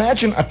you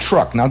imagine a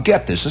truck? Now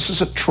get this. This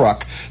is a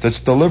truck that's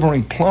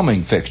delivering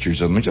plumbing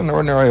fixtures. It's an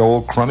ordinary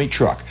old crummy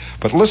truck.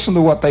 But listen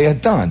to what they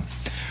had done.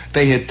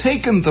 They had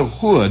taken the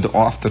hood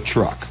off the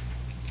truck.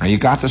 Now you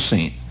got the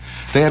scene.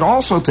 They had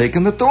also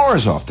taken the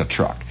doors off the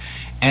truck.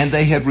 And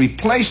they had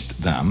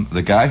replaced them,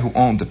 the guy who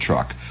owned the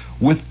truck,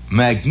 with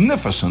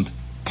magnificent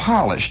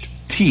polished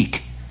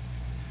teak.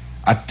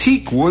 A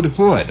teak wood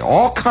hood,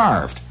 all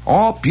carved,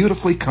 all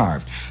beautifully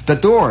carved. The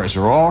doors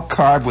are all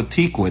carved with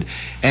teak wood.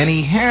 And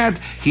he had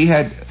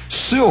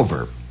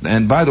silver.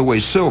 And by the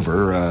way,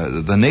 silver,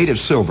 the native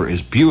silver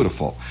is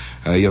beautiful.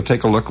 You'll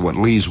take a look at what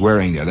Lee's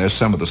wearing there. There's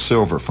some of the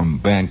silver from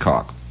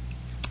Bangkok.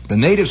 The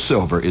native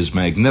silver is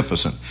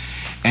magnificent.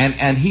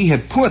 And he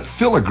had put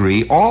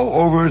filigree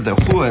all over the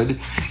hood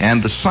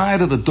and the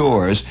side of the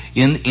doors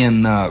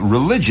in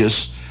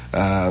religious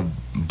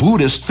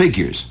Buddhist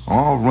figures,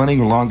 all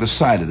running along the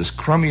side of this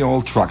crummy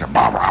old truck.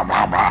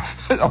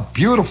 A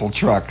beautiful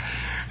truck.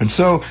 And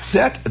so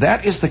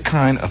that is the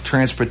kind of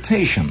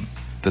transportation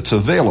that's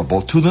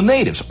available to the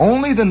natives.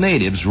 Only the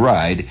natives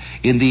ride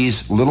in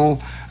these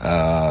little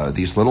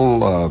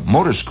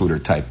motor scooter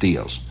type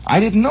deals. I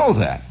didn't know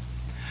that.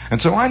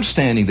 And so I'm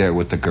standing there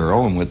with the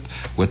girl and with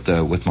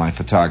my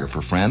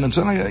photographer friend, and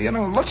so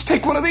let's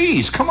take one of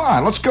these. Come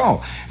on, let's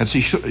go. And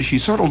she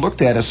sort of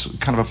looked at us,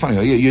 kind of a funny.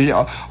 Sir, you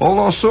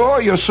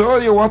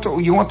want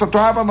to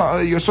drive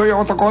on you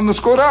want to go on the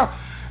scooter? I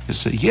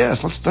said,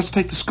 yes, let's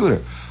take the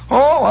scooter.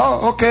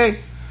 Oh, okay.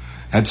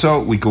 And so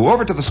we go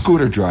over to the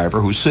scooter driver,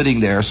 who's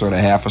sitting there, sort of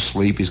half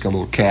asleep. He's got a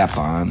little cap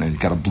on, and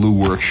he's got a blue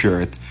work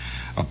shirt,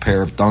 a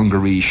pair of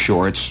dungaree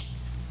shorts,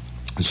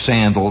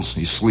 sandals.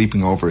 He's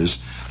sleeping over his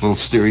little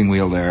steering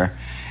wheel there,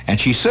 and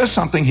she says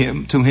something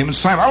to him in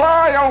sign.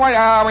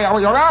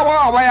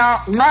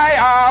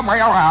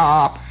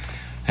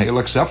 And he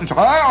looks up and says,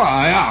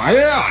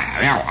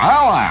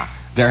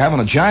 they're having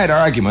a giant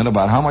argument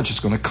about how much it's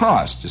going to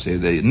cost. You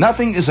see,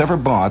 nothing is ever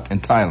bought in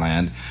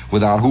Thailand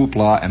without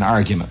hoopla and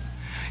argument.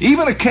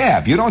 Even a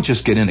cab. You don't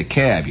just get in a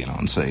cab,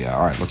 and say,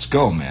 all right, let's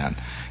go, man.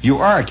 You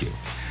argue.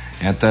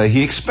 And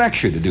he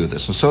expects you to do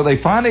this. And so they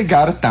finally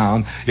got it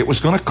down. It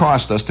was going to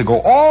cost us to go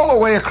all the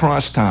way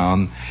across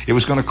town. It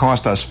was going to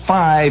cost us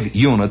 5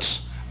 units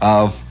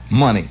of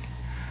money.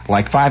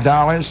 Like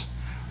 $5?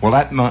 Well,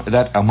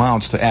 that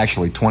amounts to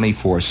actually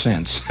 24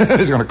 cents.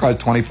 It's going to cost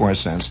 24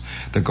 cents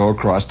to go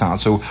across town.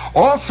 So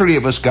all 3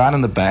 of us got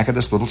in the back of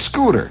this little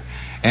scooter.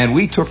 And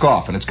we took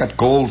off, and it's got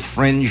gold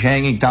fringe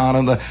hanging down,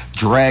 and the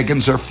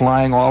dragons are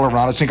flying all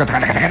around us.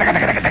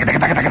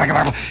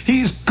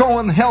 He's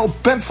going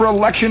hell-bent for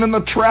election in the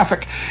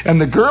traffic.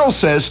 And the girl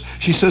says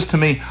to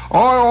me,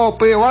 "Oh,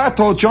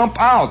 Pilato, jump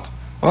out.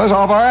 Well, it's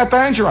all very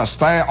dangerous.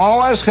 They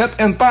always hit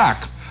in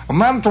back.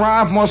 Men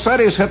drive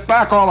Mercedes, hit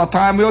back all the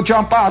time. We'll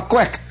jump out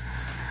quick."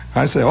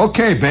 I say,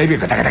 "Okay, baby."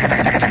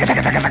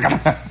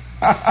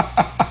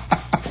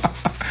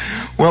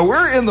 Well,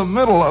 we're in the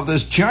middle of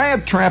this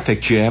giant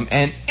traffic jam,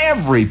 and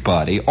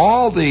everybody,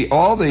 all the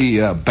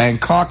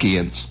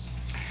Bangkokians,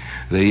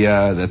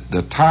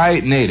 the Thai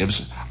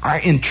natives, are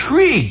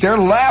intrigued. They're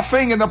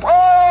laughing and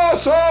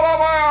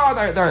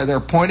they're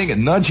pointing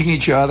and nudging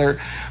each other,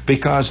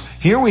 because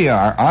here we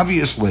are,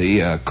 obviously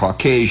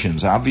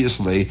Caucasians.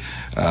 Obviously,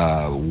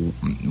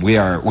 we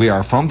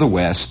are from the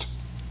West.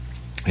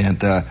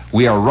 And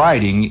we are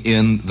riding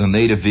in the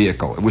native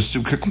vehicle. It was a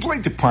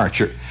complete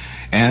departure.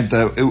 And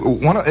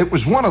it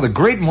was one of the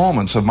great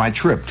moments of my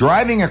trip,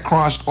 driving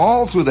across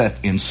all through that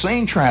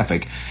insane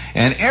traffic.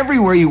 And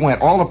everywhere you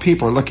went, all the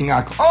people are looking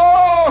out.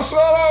 "Oh,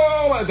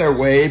 so!" They're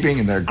waving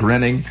and they're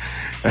grinning.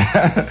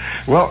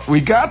 Well,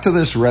 we got to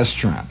this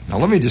restaurant. Now,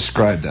 let me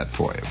describe that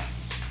for you.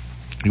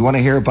 You want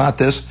to hear about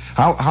this?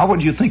 How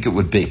would you think it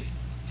would be?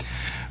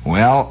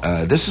 Well,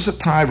 this is a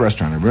Thai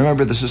restaurant. And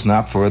remember, this is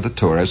not for the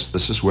tourists.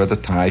 This is where the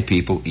Thai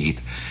people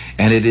eat.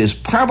 And it is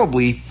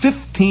probably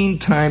 15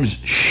 times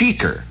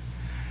chicer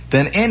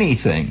than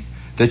anything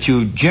that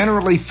you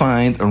generally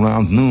find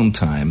around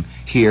noontime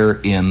here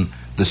in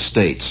the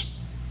States.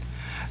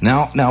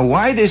 Now,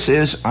 why this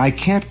is, I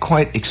can't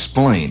quite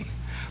explain.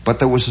 But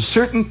there was a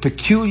certain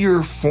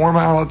peculiar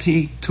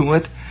formality to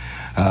it.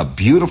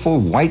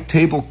 Beautiful white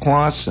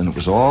tablecloths, and it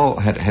was all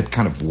had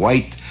kind of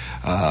white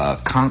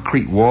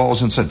concrete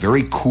walls inside,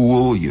 very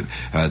cool.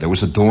 There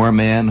was a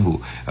doorman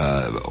who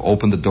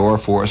opened the door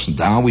for us, and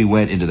down we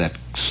went into that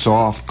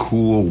soft,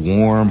 cool,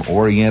 warm,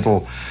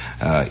 oriental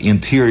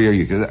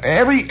interior.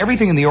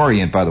 Everything in the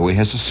Orient, by the way,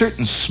 has a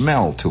certain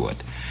smell to it.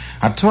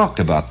 I've talked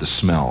about the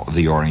smell of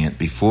the Orient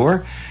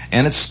before,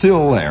 and it's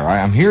still there.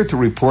 I'm here to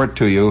report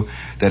to you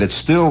that it's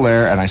still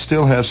there, and I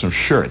still have some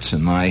shirts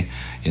in my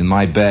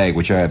bag,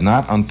 which I have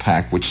not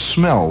unpacked, which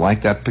smell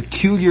like that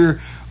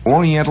peculiar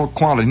Oriental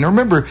quality. Now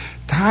remember,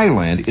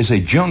 Thailand is a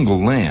jungle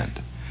land.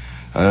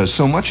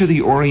 So much of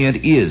the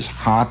Orient is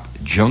hot,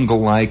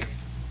 jungle-like,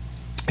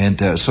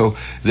 and so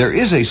there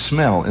is a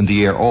smell in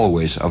the air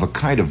always of a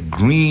kind of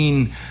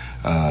green,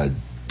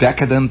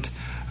 decadent,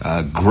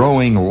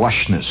 growing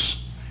lushness.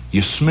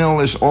 You smell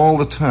this all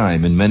the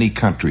time in many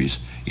countries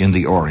in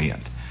the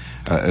Orient,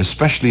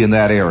 especially in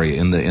that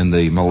area, in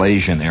the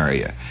Malaysian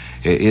area.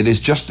 It is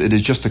just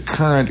a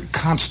current,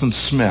 constant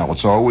smell.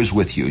 It's always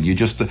with you. You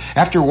just,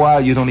 after a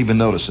while, you don't even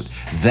notice it.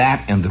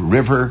 That and the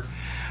river,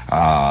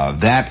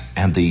 that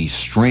and the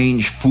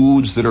strange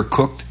foods that are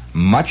cooked.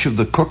 Much of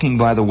the cooking,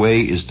 by the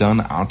way, is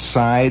done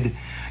outside.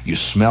 You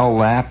smell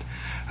that.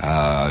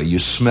 You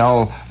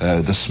smell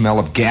the smell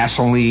of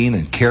gasoline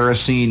and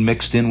kerosene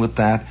mixed in with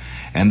that.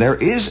 And there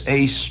is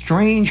a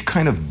strange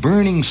kind of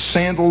burning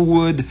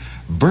sandalwood,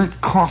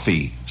 burnt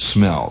coffee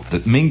smell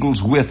that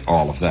mingles with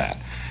all of that.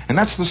 And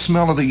that's the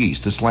smell of the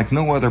East. It's like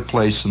no other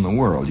place in the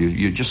world.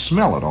 You just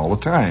smell it all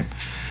the time.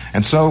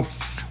 And so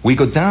we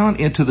go down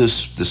into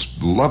this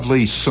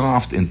lovely,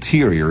 soft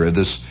interior of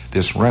this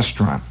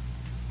restaurant.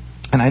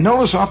 And I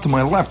notice off to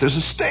my left there's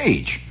a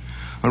stage.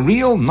 A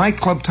real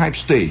nightclub type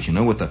stage,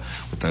 with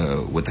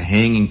the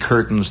hanging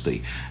curtains,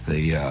 the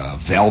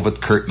velvet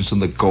curtains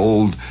and the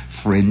gold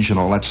fringe and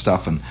all that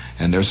stuff, and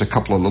there's a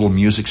couple of little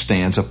music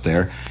stands up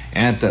there.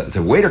 And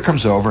the waiter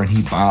comes over and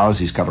he bows.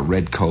 He's got a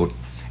red coat,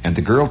 and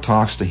the girl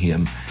talks to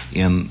him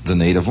in the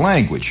native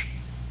language.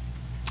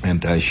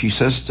 And she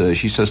says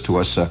to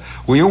us,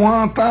 "We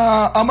want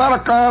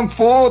American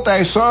food.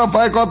 They serve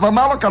very good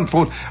American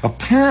food."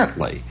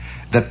 Apparently,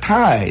 the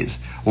Thais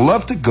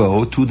love to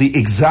go to the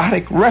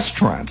exotic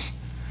restaurants.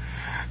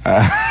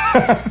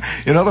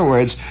 In other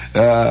words,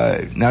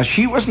 now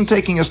she wasn't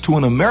taking us to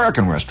an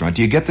American restaurant.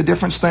 Do you get the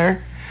difference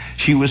there?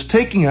 She was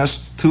taking us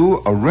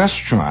to a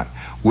restaurant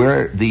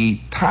where the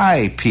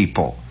Thai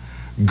people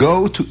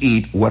go to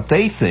eat what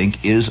they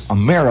think is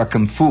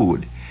American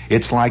food.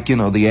 It's like,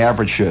 the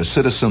average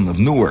citizen of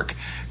Newark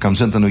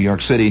comes into New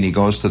York City and he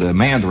goes to the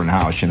Mandarin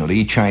House, to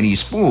eat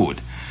Chinese food.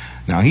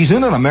 Now, he's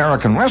in an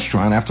American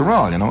restaurant, after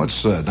all.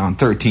 It's on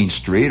 13th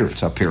Street, or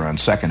it's up here on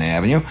 2nd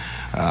Avenue.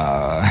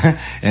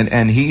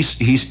 And he's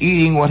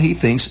eating what he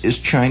thinks is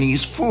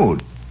Chinese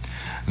food.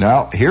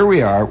 Now, here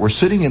we are. We're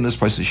sitting in this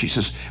place. And she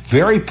says,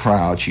 very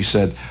proud, she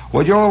said,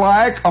 would you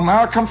like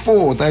American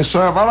food? They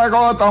serve very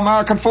good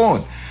American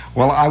food.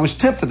 Well, I was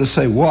tempted to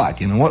say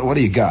what? You know, what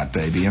do you got,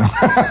 baby? You know,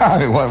 I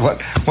mean, what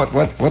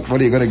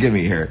are you going to give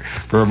me here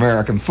for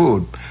American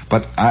food?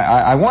 But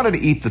I wanted to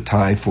eat the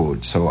Thai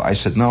food, so I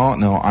said, no,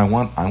 I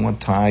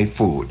want Thai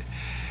food.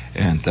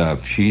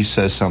 And she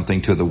says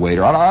something to the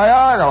waiter,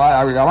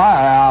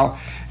 and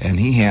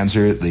he hands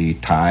her the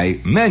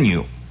Thai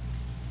menu.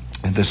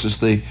 And this is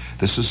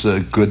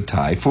good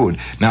Thai food.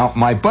 Now,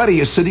 my buddy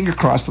is sitting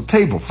across the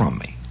table from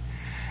me.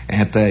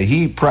 And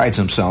he prides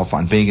himself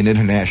on being an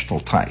international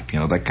type, you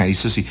know, that kind. He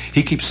says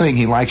he keeps saying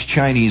he likes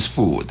Chinese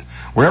food.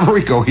 Wherever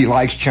we go, he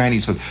likes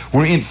Chinese food.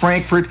 We're in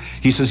Frankfurt.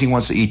 He says he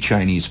wants to eat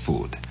Chinese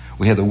food.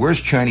 We have the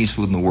worst Chinese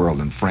food in the world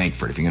in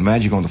Frankfurt. If you can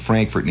imagine going to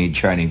Frankfurt and eating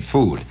Chinese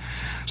food.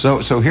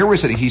 So here we're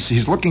sitting.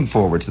 He's looking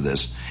forward to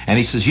this, and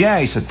he says, yeah.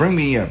 He said, bring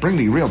me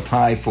real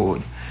Thai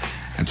food.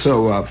 And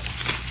so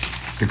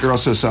the girl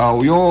says,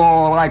 oh, you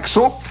like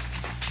soup?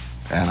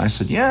 And I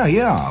said,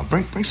 yeah,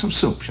 bring some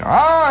soup. You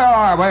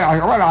like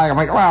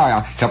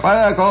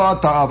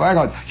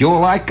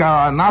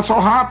not so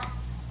hot?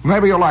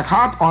 Maybe you like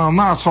hot or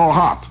not so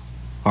hot?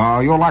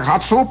 You like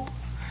hot soup?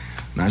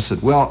 And I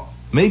said, well,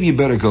 maybe you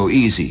better go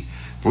easy.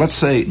 Let's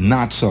say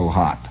not so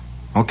hot.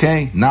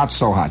 Okay? Not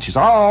so hot. She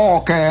said, oh,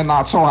 okay,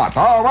 not so hot.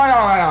 Oh,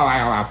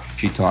 right.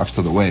 She talks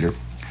to the waiter.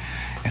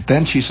 And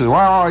then she says,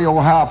 well,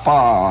 you'll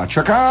have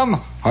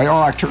chicken? Or you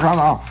like chicken?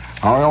 Or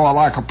you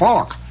like a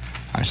pork?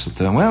 I said,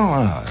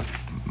 well,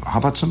 how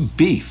about some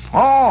beef?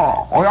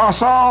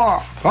 Yes,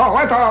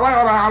 wait.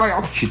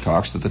 She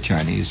talks to the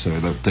Chinese,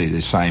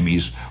 the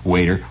Siamese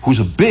waiter, who's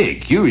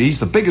he's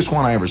the biggest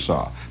one I ever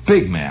saw.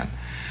 Big man.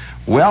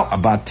 Well,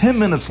 about 10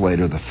 minutes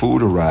later, the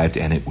food arrived,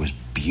 and it was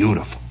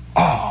beautiful.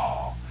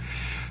 Oh,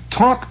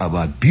 talk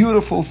about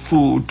beautiful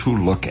food to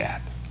look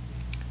at.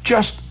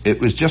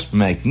 It was just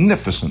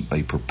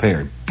magnificently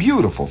prepared.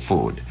 Beautiful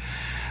food.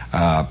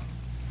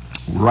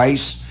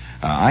 Rice.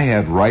 I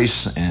had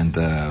rice and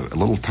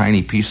little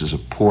tiny pieces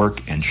of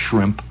pork and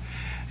shrimp,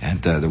 and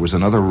there was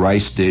another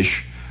rice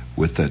dish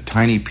with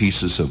tiny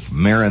pieces of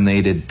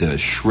marinated,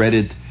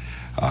 shredded,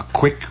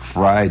 quick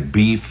fried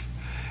beef,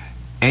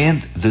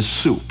 and the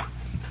soup.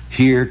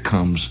 Here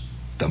comes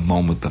the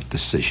moment of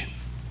decision.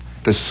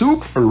 The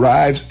soup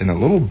arrives in a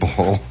little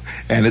bowl,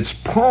 and it's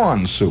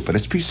prawn soup, and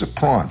it's a piece of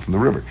prawn from the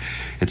river.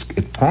 It's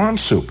prawn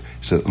soup.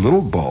 It's a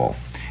little bowl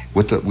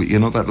with that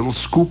little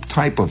scoop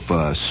type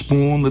of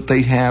spoon that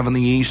they have in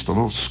the East, a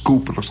little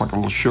scoop. It looks like a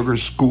little sugar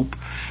scoop.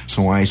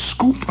 So I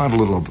scoop out a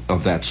little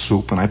of that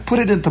soup, and I put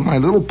it into my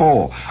little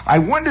bowl. I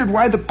wondered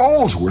why the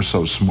bowls were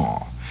so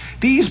small.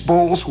 These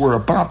bowls were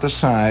about the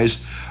size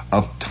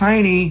of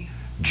tiny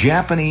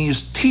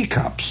Japanese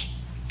teacups,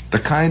 the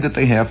kind that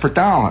they have for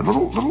dollars.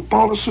 Little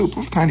bowl of soup,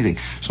 little tiny thing.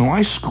 So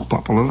I scoop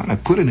up a little, and I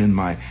put it in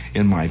my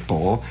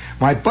bowl.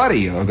 My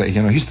buddy,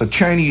 he's the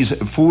Chinese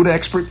food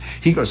expert.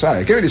 He goes,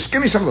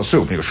 give me some of the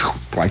soup. He goes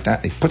like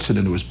that. And he puts it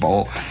into his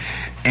bowl,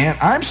 and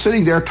I'm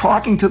sitting there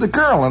talking to the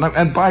girl,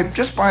 and by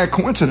a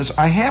coincidence,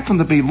 I happen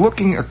to be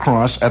looking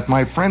across at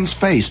my friend's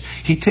face.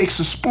 He takes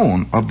a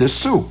spoon of this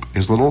soup,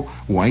 his little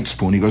white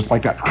spoon. He goes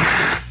like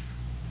that.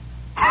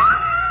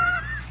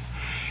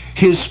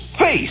 His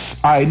face,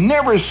 I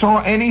never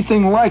saw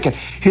anything like it.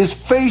 His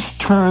face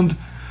turned,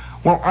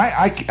 well,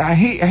 I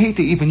hate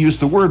to even use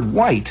the word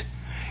white.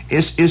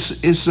 Is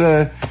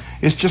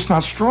just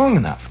not strong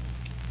enough.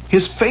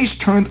 His face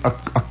turned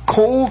a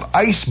cold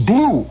ice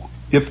blue,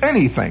 if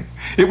anything.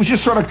 It was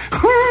just sort of,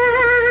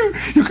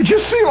 you could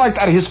just see like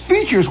that. His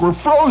features were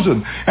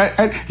frozen,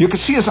 and you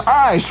could see his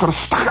eyes sort of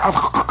stuck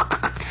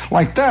out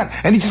like that.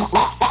 And he just,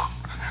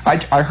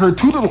 I heard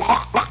two little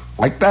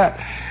like that.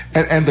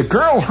 And the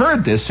girl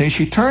heard this, and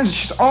she turns and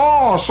she says,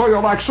 oh, so you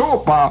like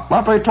soup,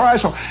 let me try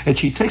some. And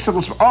she takes a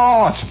little,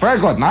 oh, it's very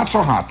good, not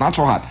so hot.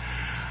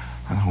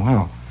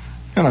 Well,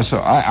 so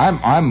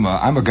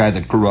I'm a guy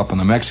that grew up in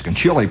the Mexican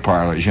chili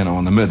parlors, in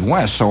the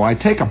Midwest, so I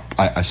take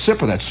a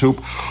sip of that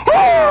soup.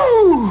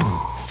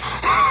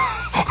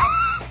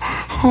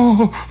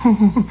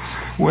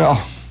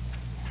 Well,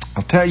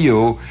 I'll tell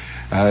you,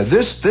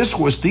 this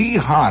was the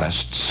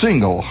hottest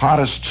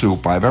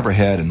soup I've ever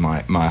had in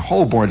my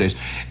whole born days.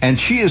 And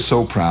she is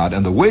so proud,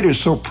 and the waiter's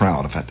so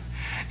proud of it.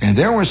 And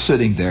there we're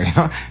sitting there,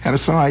 and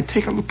so I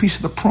take a little piece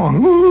of the prawn.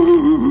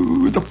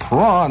 Ooh, the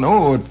prawn,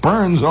 it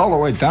burns all the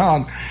way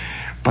down.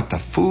 But the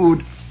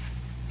food,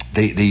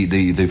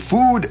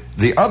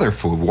 the other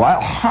food,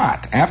 while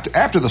hot,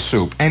 after the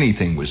soup,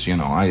 anything was,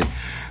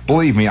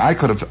 believe me, I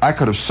could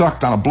have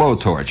sucked on a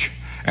blowtorch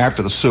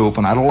after the soup,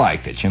 and I'd have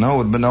liked it, it would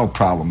have been no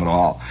problem at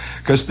all.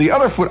 Because the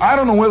other food, I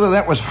don't know whether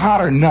that was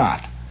hot or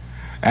not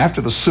after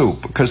the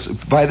soup, because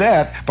by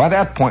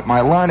that point,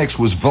 my larynx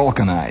was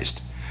vulcanized.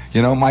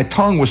 My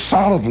tongue was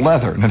solid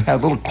leather, and it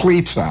had little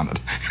cleats on it.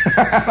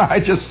 And I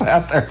just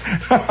sat there.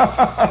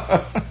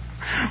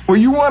 Well,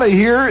 you want to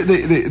hear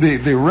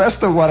the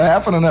rest of what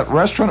happened in that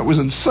restaurant? It was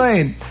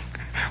insane.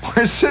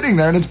 we're sitting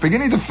there, and it's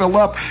beginning to fill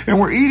up, and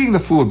we're eating the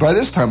food. By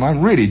this time,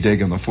 I'm really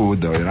digging the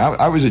food, though.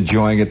 I was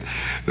enjoying it,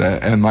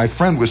 and my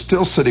friend was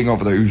still sitting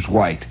over there. He was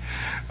white.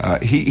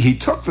 He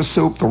took the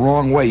soup the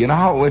wrong way. You know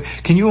how?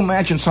 Can you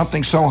imagine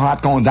something so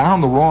hot going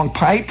down the wrong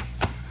pipe?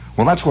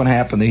 Well, that's what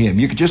happened to him.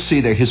 You could just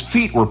see that his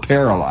feet were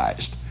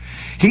paralyzed.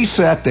 He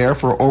sat there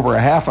for over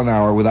a half an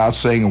hour without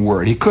saying a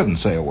word. He couldn't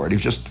say a word.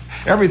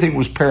 Everything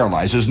was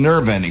paralyzed. His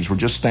nerve endings were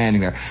just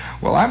standing there.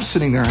 Well, I'm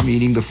sitting there, I'm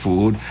eating the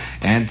food,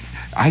 and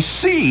I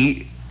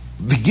see,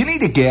 beginning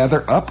to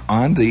gather up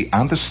on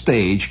the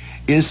stage,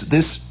 is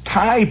this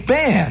Thai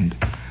band.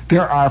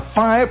 There are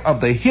 5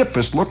 of the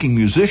hippest looking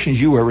musicians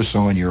you ever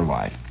saw in your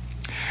life.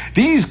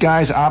 These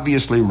guys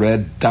obviously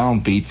read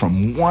downbeat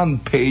from one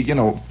page,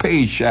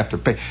 page after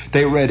page.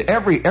 They read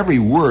every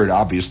word,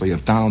 obviously,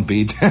 of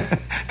downbeat.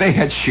 They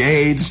had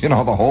shades, the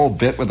whole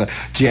bit with the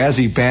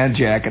jazzy band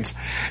jackets.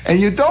 And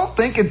you don't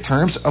think in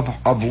terms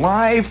of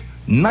live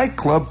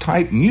nightclub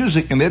type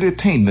music and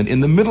entertainment in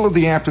the middle of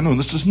the afternoon.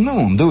 This is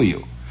noon, do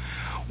you?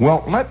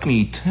 Well, let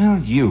me tell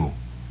you.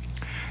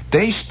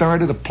 They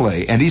started to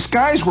play, and these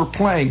guys were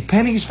playing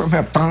Pennies from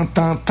Heaven.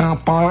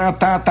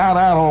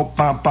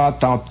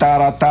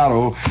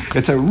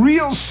 It's a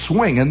real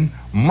swinging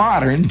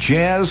modern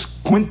jazz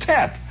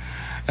quintet,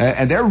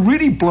 and they're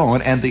really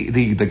blowing. And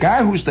the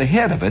guy who's the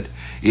head of it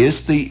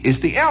is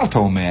the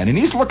alto man, and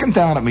he's looking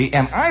down at me.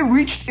 And I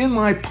reached in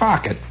my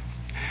pocket,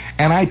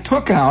 and I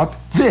took out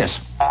this.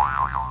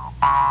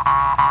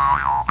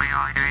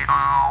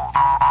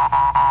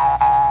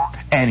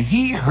 And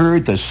he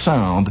heard the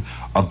sound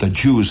of the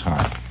Jew's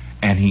harp,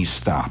 and he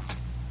stopped.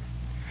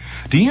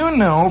 Do you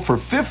know, for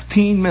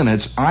 15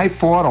 minutes, I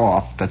fought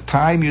off the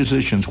Thai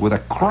musicians with a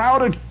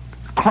crowded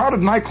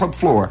nightclub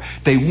floor.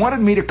 They wanted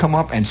me to come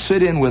up and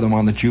sit in with them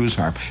on the Jew's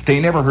harp. They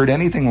never heard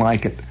anything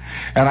like it.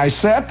 And I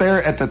sat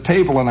there at the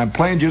table, and I'm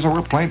playing Jew's harp.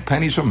 We're playing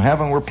Pennies from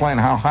Heaven. We're playing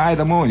How High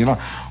the Moon,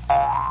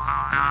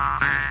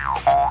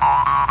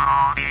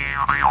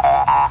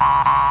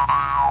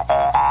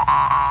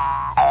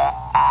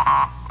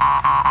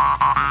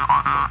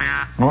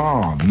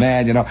 Oh,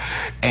 man,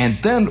 And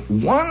then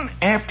one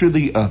after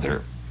the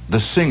other,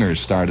 the singers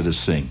started to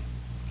sing.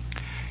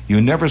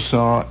 You never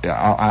saw,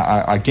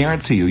 I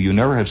guarantee you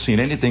never have seen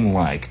anything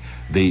like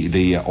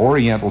the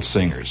Oriental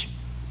singers,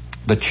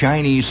 the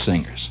Chinese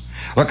singers.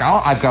 Look,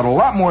 I've got a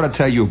lot more to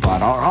tell you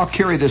about. I'll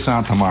carry this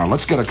on tomorrow.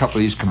 Let's get a couple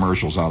of these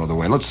commercials out of the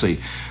way. Let's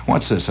see.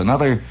 What's this?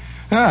 Another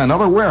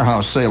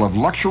warehouse sale of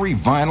luxury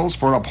vinyls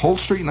for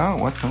upholstery? No,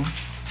 what?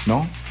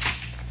 No?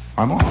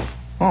 I'm off.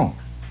 Oh.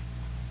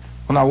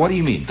 Well, now, what do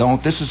you mean?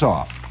 This is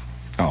off.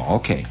 Oh,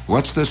 okay.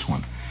 What's this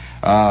one?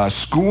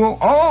 School?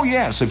 Oh,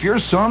 yes. If your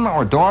son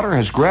or daughter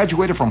has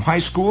graduated from high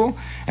school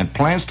and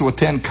plans to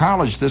attend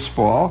college this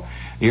fall,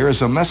 here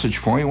is a message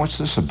for you. What's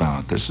this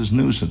about? This is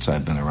new since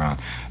I've been around.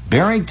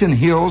 Barrington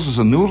Hills is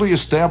a newly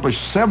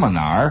established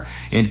seminar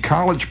in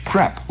college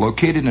prep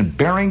located in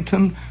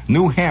Barrington,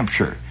 New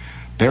Hampshire.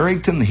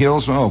 Barrington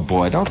Hills, oh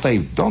boy, don't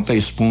they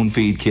spoon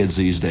feed kids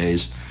these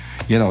days?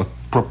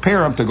 Prepare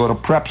them to go to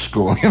prep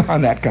school,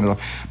 and that kind of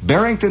stuff.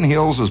 Barrington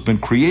Hills has been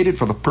created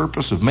for the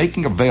purpose of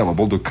making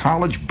available to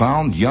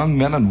college-bound young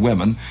men and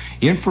women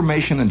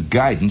information and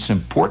guidance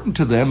important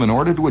to them in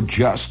order to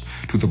adjust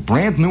to the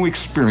brand-new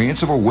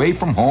experience of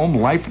away-from-home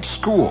life at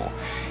school.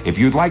 If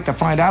you'd like to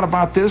find out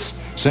about this,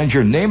 send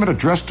your name and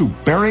address to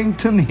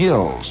Barrington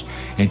Hills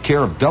in care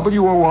of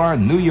WOR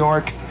New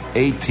York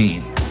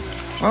 18.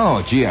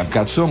 Oh, gee, I've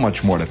got so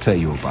much more to tell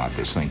you about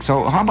this thing.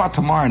 So how about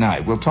tomorrow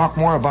night? We'll talk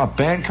more about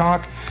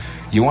Bangkok.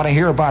 You want to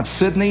hear about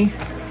Sydney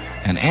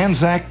and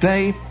Anzac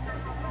Day?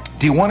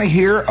 Do you want to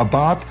hear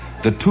about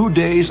the 2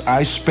 days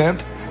I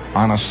spent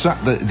on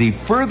the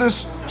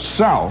furthest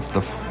south,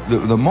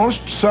 the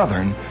most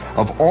southern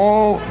of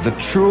all the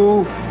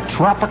true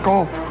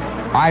tropical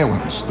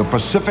islands, the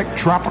Pacific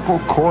tropical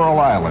coral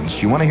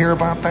islands? You want to hear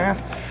about that?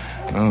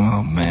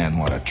 Oh, man,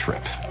 what a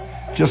trip.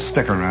 Just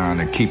stick around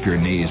and keep your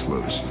knees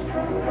loose.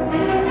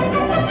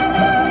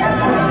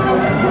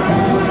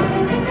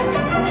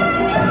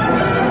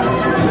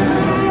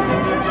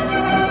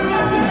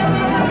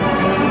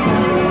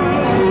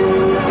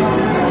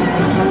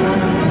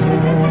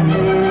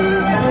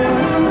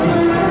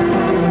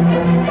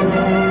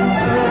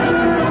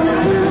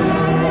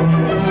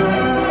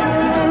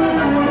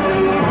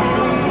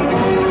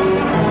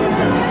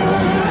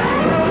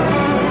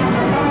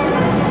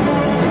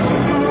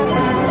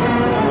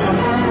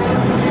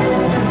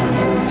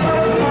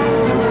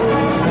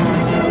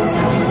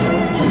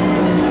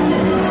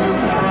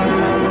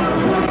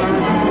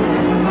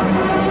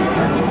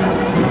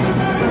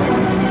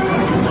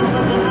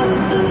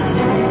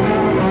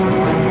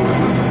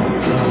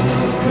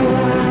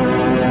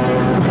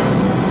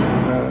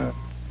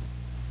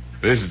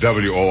 This is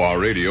WOR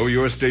Radio,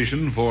 your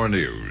station for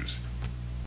news.